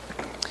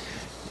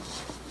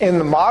 In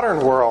the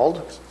modern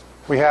world,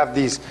 we got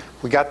these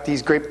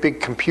great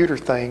big computer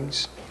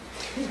things,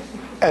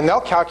 and they'll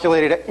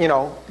calculate it, you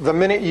know, the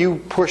minute you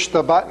push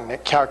the button,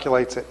 it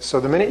calculates it. So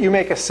the minute you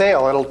make a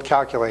sale, it'll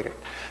calculate it.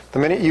 The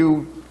minute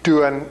you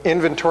do an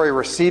inventory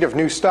receipt of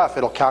new stuff,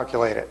 it'll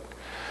calculate it.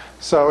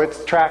 So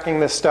it's tracking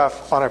this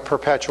stuff on a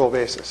perpetual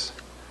basis.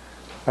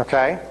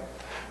 Okay?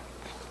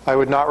 I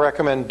would not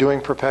recommend doing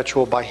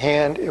perpetual by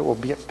hand. It will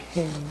be a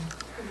pain.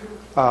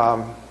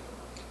 All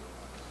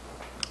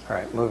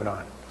right, moving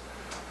on.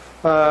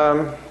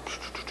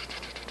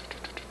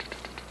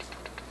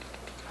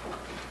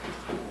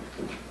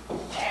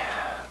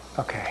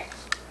 Okay.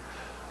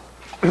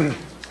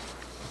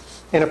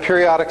 In a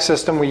periodic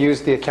system, we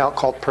use the account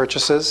called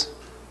purchases.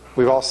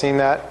 We've all seen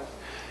that.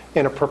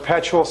 In a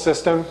perpetual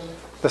system,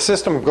 the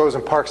system goes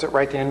and parks it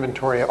right to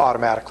inventory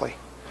automatically.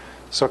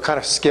 So it kind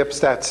of skips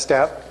that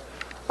step.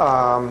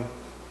 The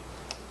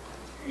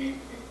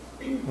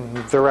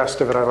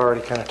rest of it I've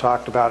already kind of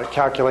talked about. It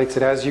calculates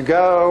it as you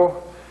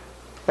go.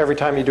 Every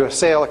time you do a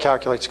sale, it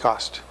calculates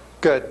cost.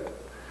 Good.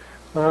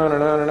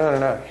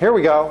 No. Here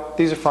we go.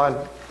 These are fun.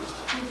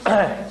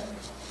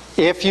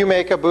 If you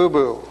make a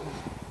boo-boo,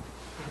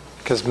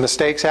 because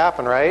mistakes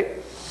happen, right?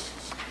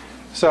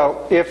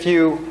 So if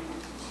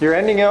your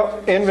ending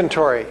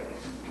inventory,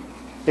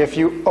 if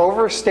you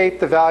overstate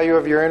the value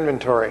of your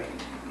inventory,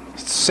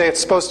 say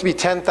it's supposed to be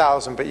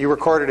 $10,000, but you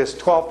recorded as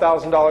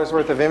 $12,000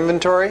 worth of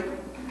inventory,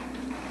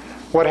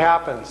 what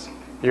happens?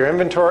 Your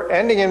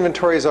ending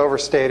inventory is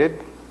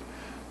overstated.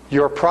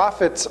 Your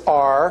profits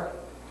are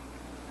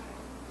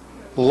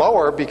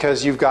lower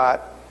because you've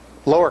got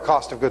lower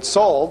cost of goods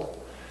sold,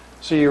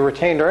 so your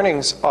retained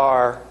earnings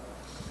are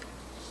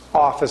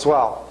off as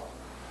well.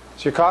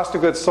 So your cost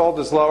of goods sold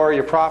is lower,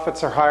 your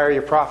profits are higher,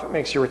 your profit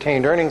makes your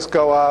retained earnings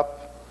go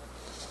up.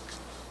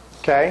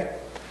 Okay?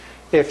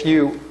 If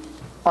you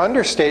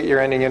understate your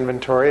ending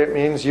inventory, it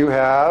means you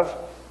have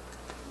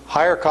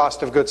higher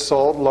cost of goods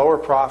sold, lower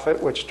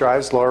profit, which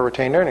drives lower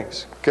retained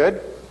earnings.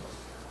 Good?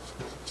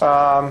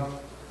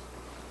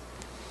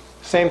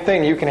 Same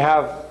thing, you can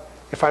have,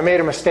 if I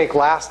made a mistake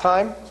last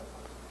time,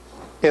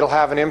 it'll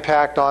have an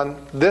impact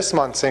on this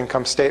month's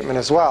income statement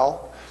as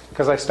well,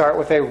 because I start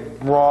with a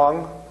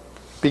wrong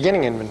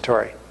beginning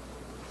inventory.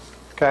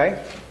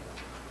 Okay?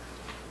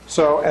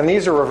 So, and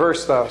these are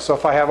reversed though. So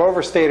if I have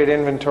overstated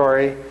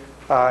inventory,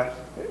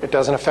 it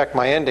doesn't affect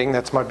my ending,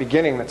 that's my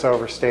beginning that's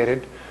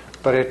overstated,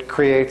 but it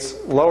creates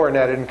lower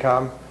net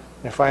income.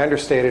 And if I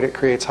understate it, it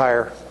creates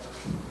higher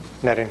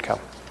net income.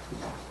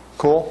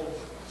 Cool?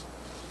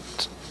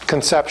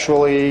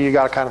 Conceptually, you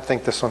got to kind of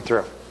think this one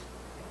through.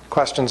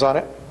 Questions on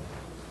it?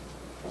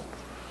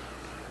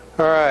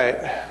 All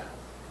right.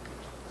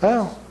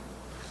 Well,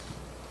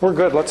 we're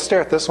good. Let's stare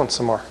at this one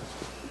some more.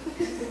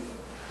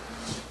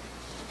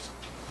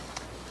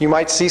 You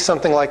might see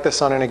something like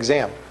this on an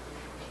exam.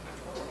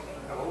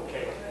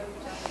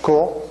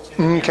 Cool?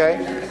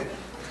 Okay.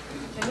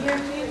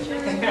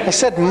 I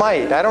said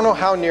might. I don't know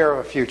how near of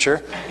a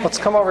future. Let's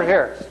come over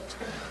here.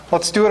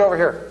 Let's do it over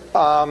here.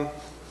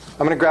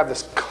 I'm going to grab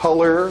this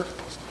color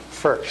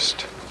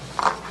first.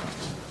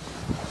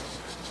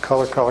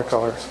 Color, color,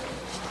 color.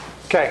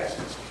 Okay.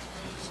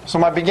 So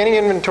my beginning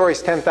inventory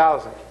is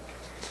 10,000.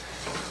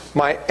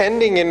 My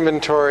ending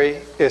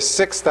inventory is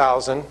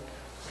 6,000.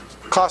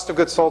 Cost of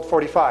goods sold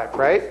 45,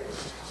 right?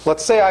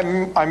 Let's say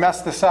I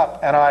mess this up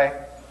and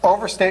I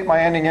overstate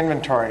my ending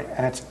inventory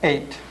and it's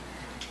 8.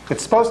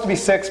 It's supposed to be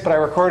 6, but I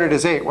record it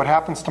as 8. What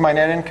happens to my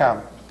net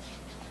income?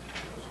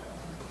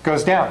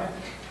 Goes down.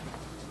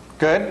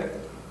 Good?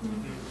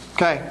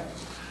 Okay.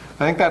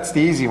 I think that's the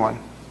easy one.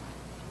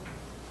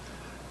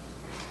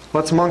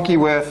 Let's monkey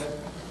with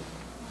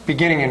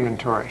beginning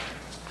inventory.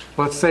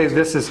 Let's say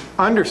this is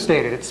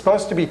understated. It's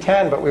supposed to be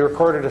 10, but we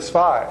record it as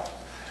 5.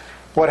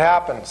 What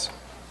happens?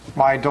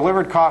 My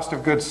delivered cost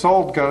of goods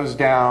sold goes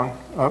down.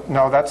 Oh,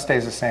 no, that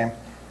stays the same.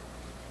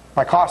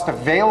 My cost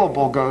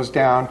available goes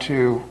down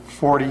to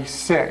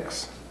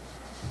 46.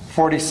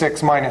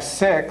 46 minus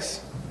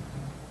 6.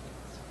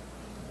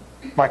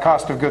 My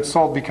cost of goods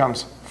sold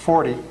becomes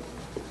 40.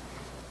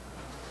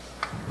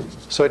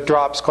 So it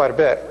drops quite a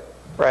bit,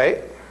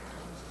 right?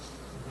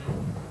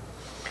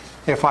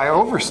 If I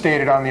overstate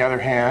it, on the other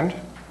hand,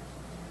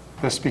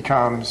 this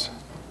becomes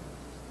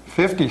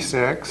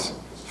 56.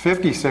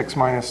 56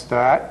 minus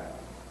that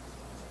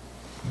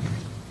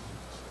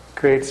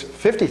creates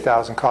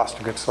 50,000 cost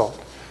of goods sold.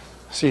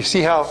 So you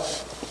see how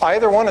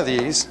either one of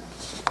these,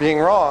 being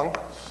wrong,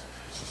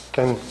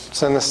 can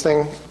send this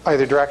thing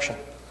either direction.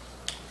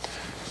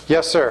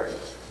 Yes, sir?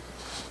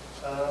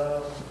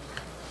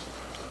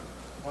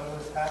 What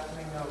was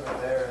happening over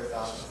there is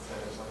opposite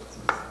of what's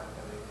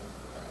happening.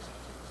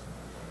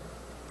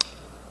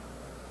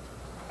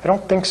 I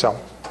don't think so.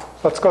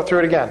 Let's go through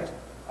it again.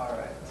 All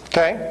right.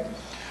 Okay?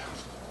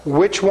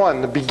 Which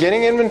one? The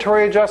beginning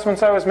inventory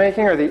adjustments I was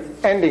making or the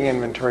ending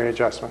inventory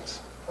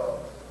adjustments?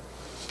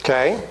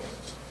 Okay.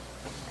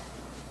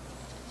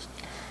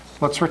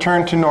 Let's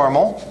return to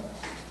normal.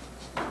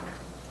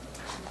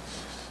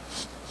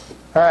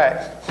 All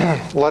right.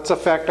 Let's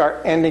affect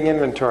our ending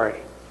inventory.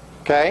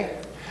 Okay?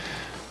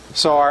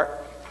 So our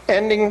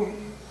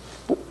ending,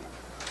 we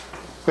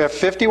have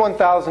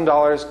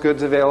 $51,000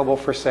 goods available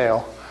for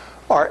sale.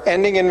 Our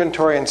ending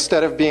inventory,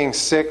 instead of being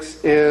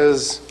 6,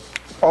 is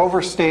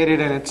overstated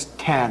and it's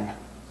 10.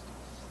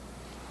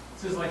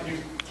 This is like you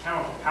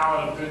count a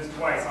pallet of goods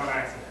twice on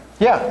accident.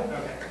 Yeah.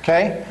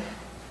 Okay. Okay.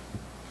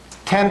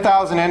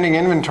 10,000 ending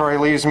inventory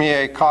leaves me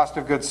a cost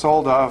of goods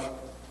sold of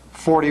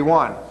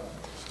 41.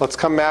 Let's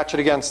come match it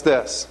against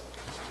this.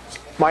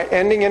 My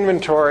ending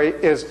inventory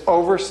is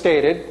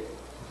overstated,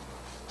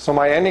 so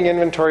my ending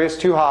inventory is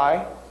too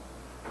high.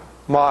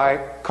 My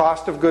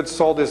cost of goods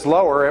sold is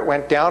lower. It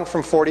went down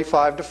from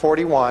 45 to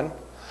 41,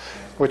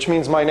 which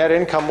means my net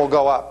income will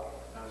go up.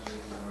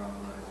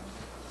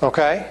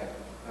 Okay?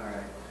 All right,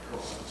 cool.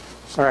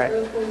 All right.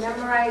 So if we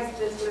memorize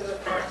this with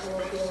a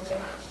we'll be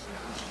okay.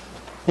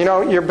 You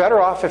know, you're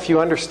better off if you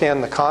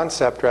understand the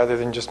concept rather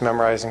than just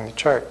memorizing the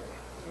chart.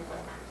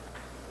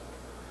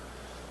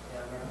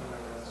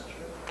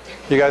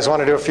 You guys want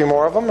to do a few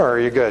more of them, or are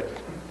you good?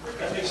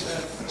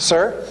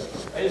 Sir?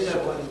 I just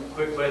have one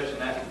quick question.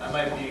 I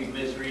might be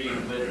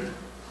misreading, but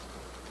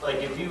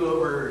like if you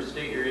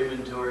overstate your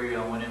inventory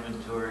on one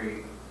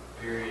inventory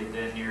period,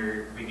 then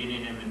your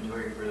beginning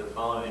inventory for the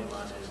following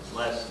one is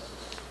less.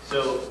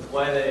 So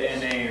why the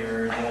NA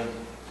or the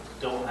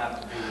don't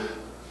have to do with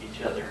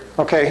each other?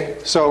 Okay,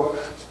 so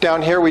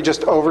down here we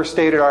just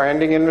overstated our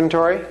ending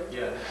inventory.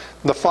 Yeah.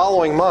 The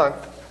following month,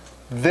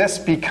 this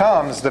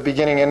becomes the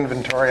beginning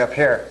inventory up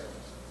here.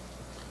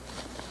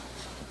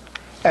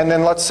 And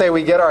then let's say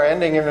we get our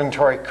ending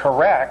inventory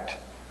correct.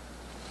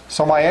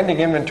 So my ending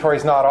inventory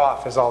is not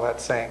off, is all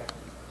that's saying.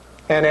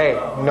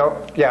 NA,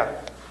 no, yeah.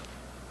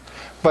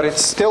 But it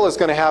still is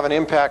going to have an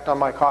impact on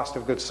my cost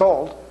of goods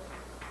sold.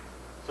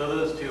 So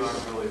those two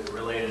aren't really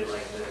related,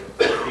 like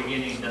the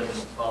beginning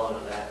doesn't follow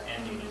that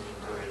ending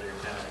inventory, they're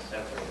kind of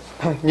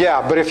separate.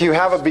 Yeah, but if you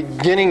have a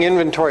beginning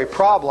inventory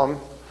problem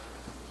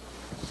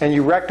and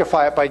you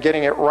rectify it by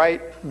getting it right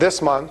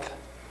this month,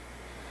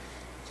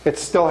 it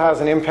still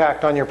has an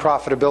impact on your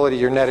profitability,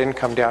 your net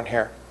income down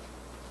here,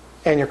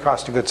 and your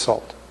cost of goods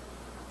sold.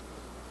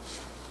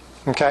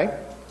 Okay?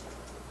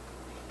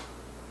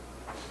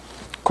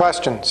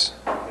 Questions?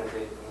 Because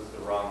it was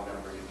the wrong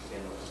number to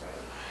begin with,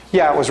 right?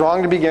 Yeah, it was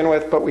wrong to begin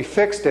with, but we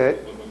fixed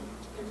it.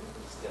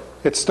 Still.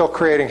 It's still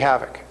creating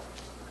havoc.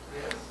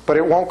 But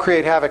it won't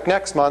create havoc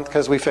next month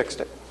because we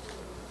fixed it.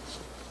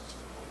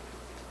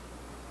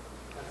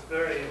 That's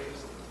very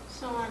interesting.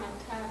 So on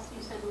a test,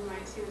 you said we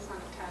might see this on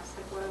a test,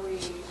 like what do we...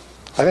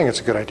 I think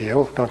it's a good idea,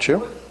 don't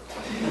you?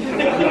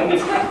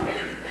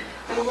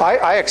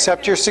 I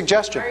accept your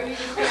suggestion. Are you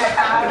just going to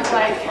have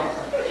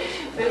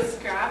like this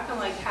graph and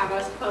like have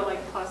us put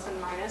like plus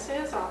and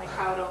minuses on like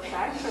how it'll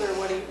affect, or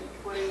what do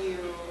you...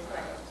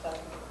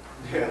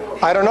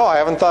 I don't know. I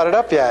haven't thought it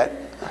up yet.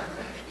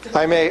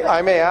 I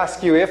may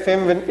ask you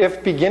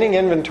if beginning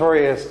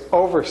inventory is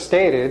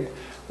overstated,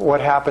 what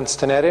happens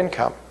to net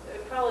income?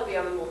 It'd probably be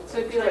on the multiple. So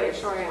it'd be like a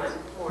shorthand.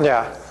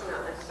 Yeah.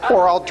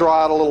 Or I'll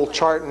draw out a little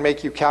chart and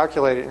make you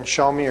calculate it and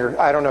show me, or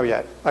I don't know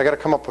yet. I got to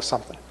come up with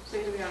something. So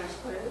it'll be on a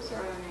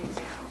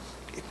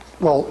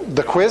Well,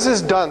 the quiz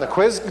is done. The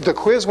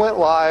quiz went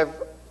live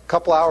a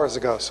couple hours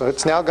ago, so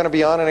it's now going to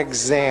be on an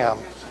exam.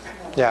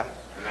 Yeah.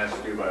 And that's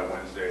due by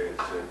Wednesday at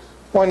 6.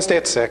 Wednesday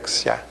at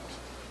 6, yeah.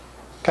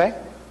 Okay?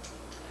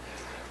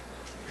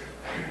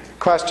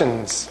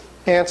 Questions?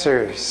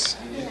 Answers?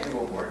 Can you just do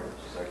one more?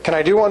 Can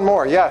I do one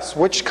more? Yes.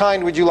 Which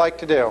kind would you like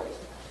to do?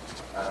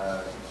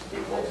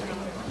 Do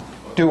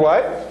both. Do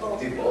what?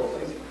 Do both,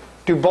 please.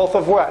 Do both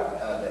of what?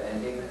 The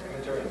ending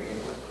inventory and beginning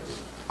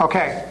inventory.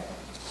 Okay.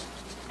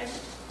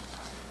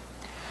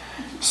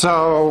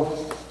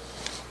 So,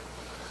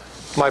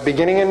 my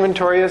beginning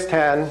inventory is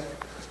 10.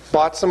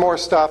 Bought some more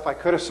stuff. I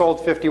could have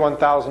sold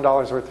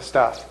 $51,000 worth of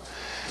stuff.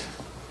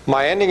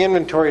 My ending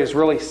inventory is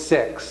really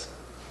 6.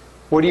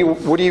 What do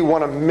you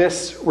want to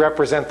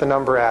misrepresent the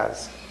number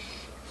as?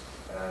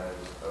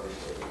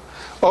 Overstated.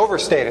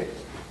 Overstated.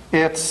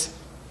 It's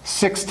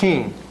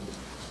 16.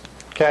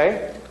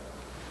 Okay?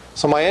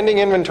 So my ending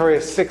inventory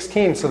is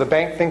 16, so the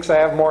bank thinks I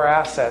have more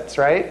assets,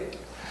 right?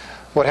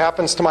 What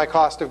happens to my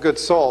cost of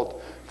goods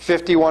sold?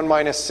 51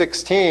 minus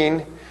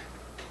 16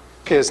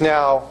 is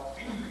now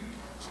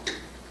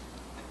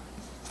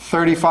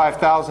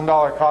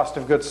 $35,000 cost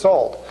of goods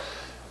sold.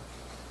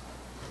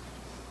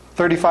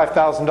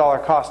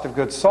 $35,000 cost of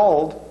goods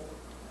sold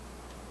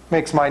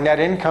makes my net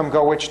income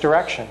go which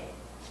direction?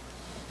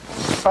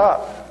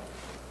 Up.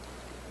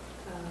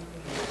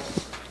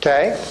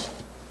 Okay?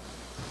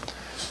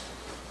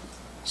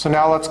 So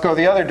now let's go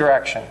the other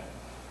direction.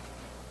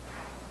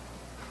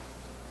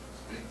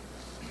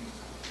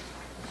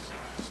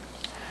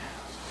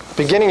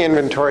 Beginning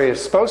inventory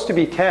is supposed to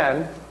be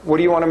 10. What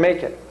do you want to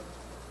make it?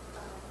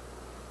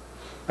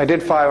 I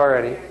did 5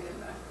 already.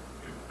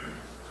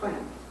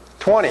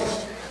 20.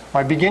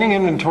 My beginning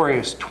inventory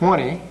is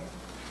 20.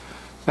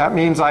 That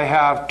means I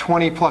have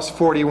 20 plus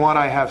 41.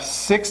 I have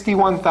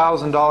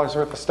 $61,000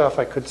 worth of stuff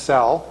I could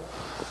sell.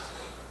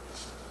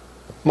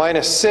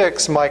 Minus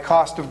 6, my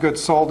cost of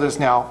goods sold is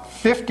now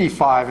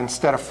 55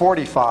 instead of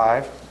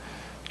 45.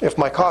 If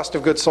my cost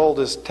of goods sold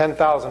is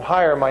 10,000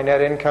 higher, my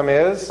net income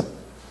is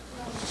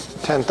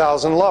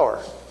 10,000 lower.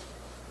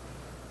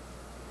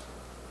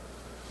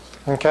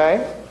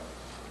 Okay?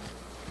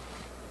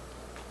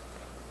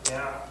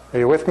 Yeah. Are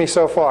you with me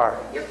so far?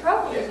 Your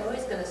problem is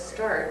always going to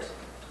start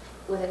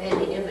with an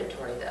ending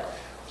inventory, though.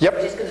 Yep.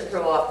 You're just going to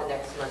throw off the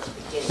next month's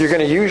beginning. You're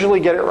going to usually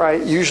get it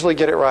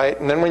right,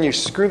 and then when you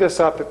screw this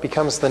up, it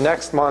becomes the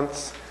next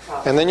month's,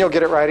 and then you'll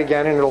get it right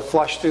again, and it'll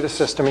flush through the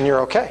system, and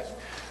you're okay.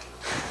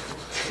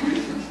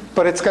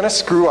 But it's going to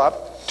screw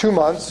up 2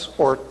 months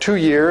or 2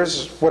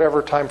 years,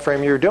 whatever time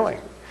frame you're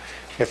doing.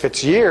 If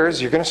it's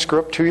years, you're going to screw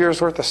up 2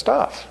 years worth of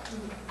stuff,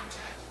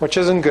 which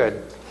isn't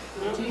good.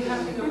 Do you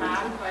have to go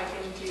back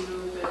and do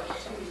the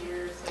 2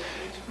 years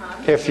each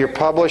month? If you're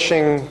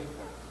publishing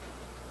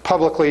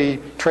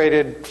publicly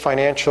traded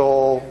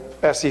financial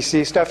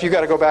SEC stuff, you got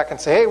to go back and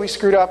say, hey, we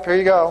screwed up, here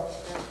you go.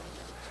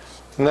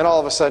 And then all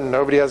of a sudden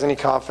nobody has any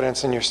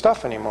confidence in your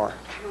stuff anymore.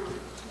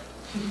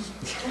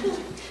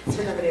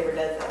 So nobody ever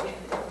does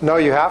that. No,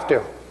 you have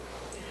to.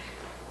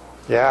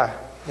 Yeah,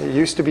 it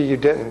used to be you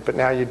didn't, but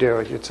now you do.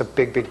 It's a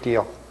big, big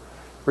deal.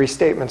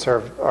 Restatements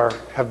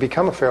have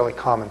become a fairly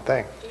common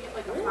thing. Do you get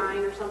like a fine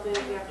or something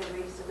if you have to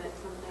resubmit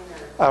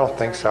something? Or I don't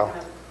think so.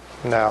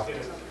 No.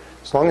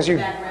 As long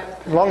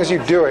as you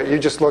do it, you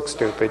just look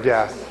stupid,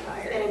 yeah. Has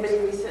anybody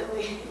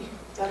recently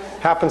done that?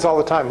 Happens all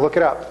the time. Look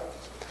it up.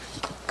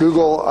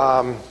 Google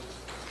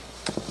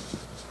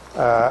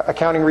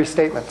accounting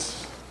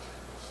restatements.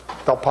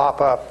 They'll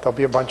pop up. There'll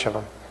be a bunch of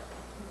them.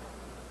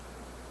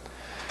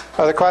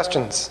 Other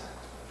questions?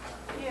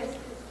 Yes,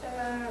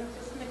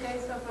 just in the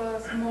case of a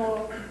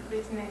small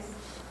business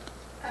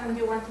and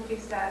you want to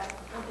fix that,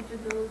 what did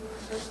you do?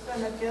 Just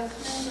an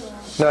adjustment?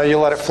 Or? No, you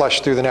let it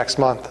flush through the next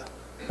month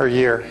or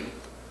year.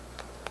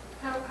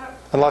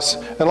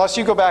 Unless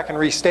you go back and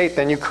restate,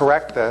 then you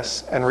correct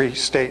this and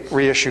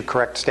reissue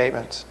correct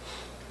statements.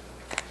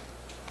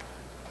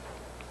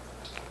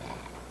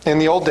 In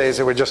the old days,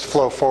 it would just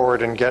flow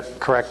forward and get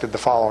corrected the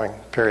following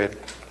period.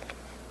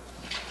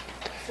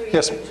 So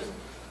Yes.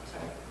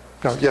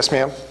 No, yes,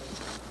 ma'am. I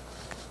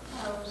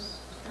was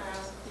going to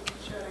ask if you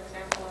could show an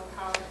example of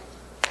how it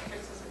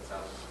fixes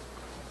itself.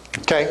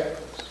 Okay.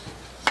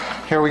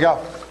 Here we go.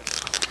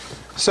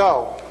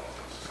 So,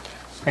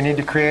 I need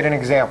to create an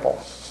example.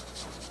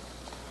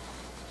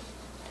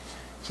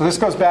 So this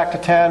goes back to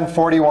 10,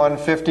 41,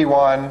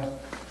 51.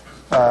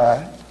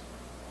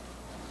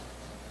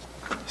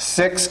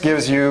 6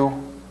 gives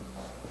you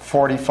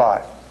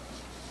 45.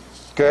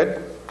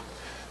 Good?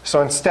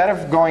 So instead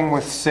of going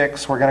with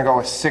 6, we're going to go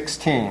with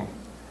 16.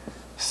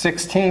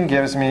 16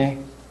 gives me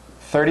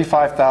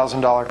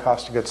 $35,000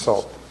 cost of goods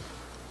sold.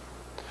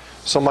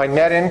 So my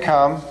net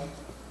income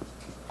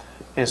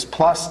is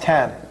plus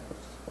 10.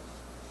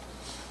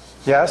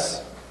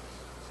 Yes?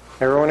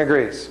 Everyone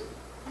agrees?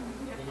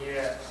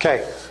 Yeah.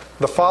 Okay.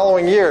 The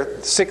following year,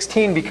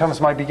 16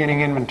 becomes my beginning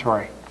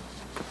inventory.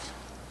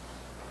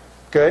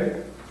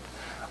 Good?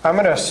 I'm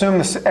going to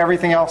assume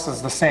everything else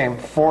is the same.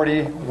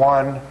 40,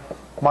 1,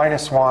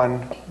 minus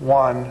 1,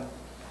 1,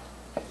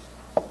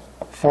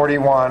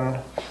 41,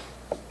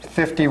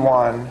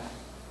 51.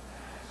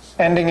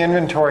 Ending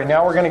inventory.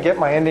 Now we're going to get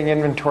my ending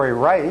inventory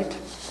right.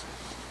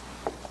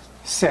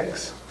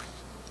 6.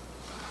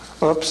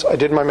 Oops, I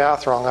did my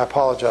math wrong. I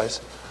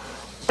apologize.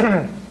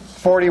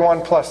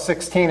 41 plus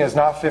 16 is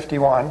not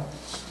 51.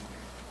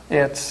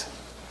 It's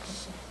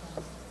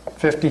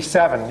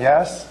 57,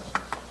 yes?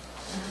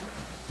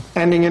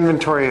 Ending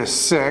inventory is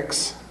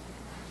 6.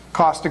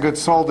 Cost of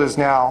goods sold is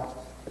now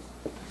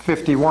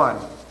 51.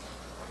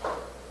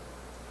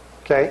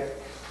 Okay?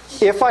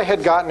 If I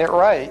had gotten it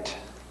right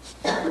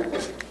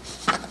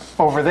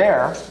over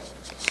there,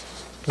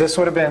 this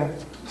would have been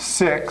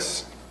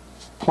 6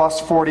 plus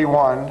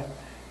 41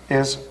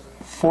 is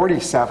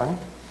 47.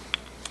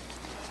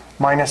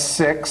 Minus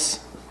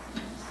 6,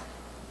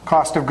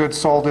 cost of goods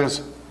sold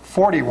is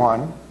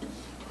 41.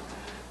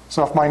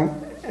 So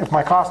if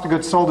my cost of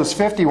goods sold is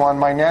 51,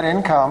 my net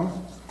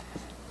income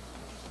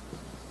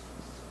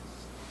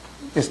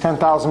is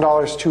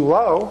 $10,000 too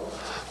low,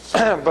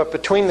 but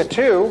between the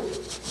two,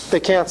 they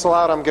cancel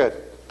out, I'm good.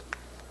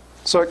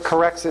 So it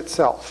corrects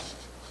itself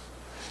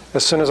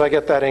as soon as I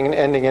get that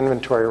ending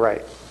inventory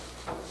right.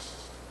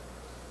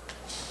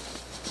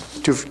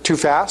 Too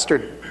fast, or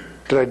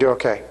did I do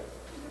okay?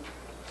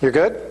 You're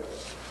good?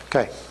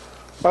 Okay.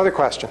 Other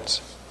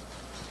questions?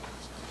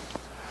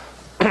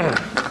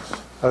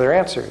 Other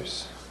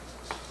answers?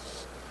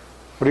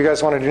 What do you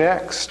guys want to do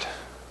next?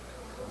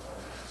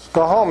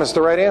 Go home is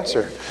the right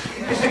answer.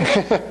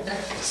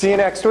 See you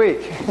next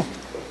week.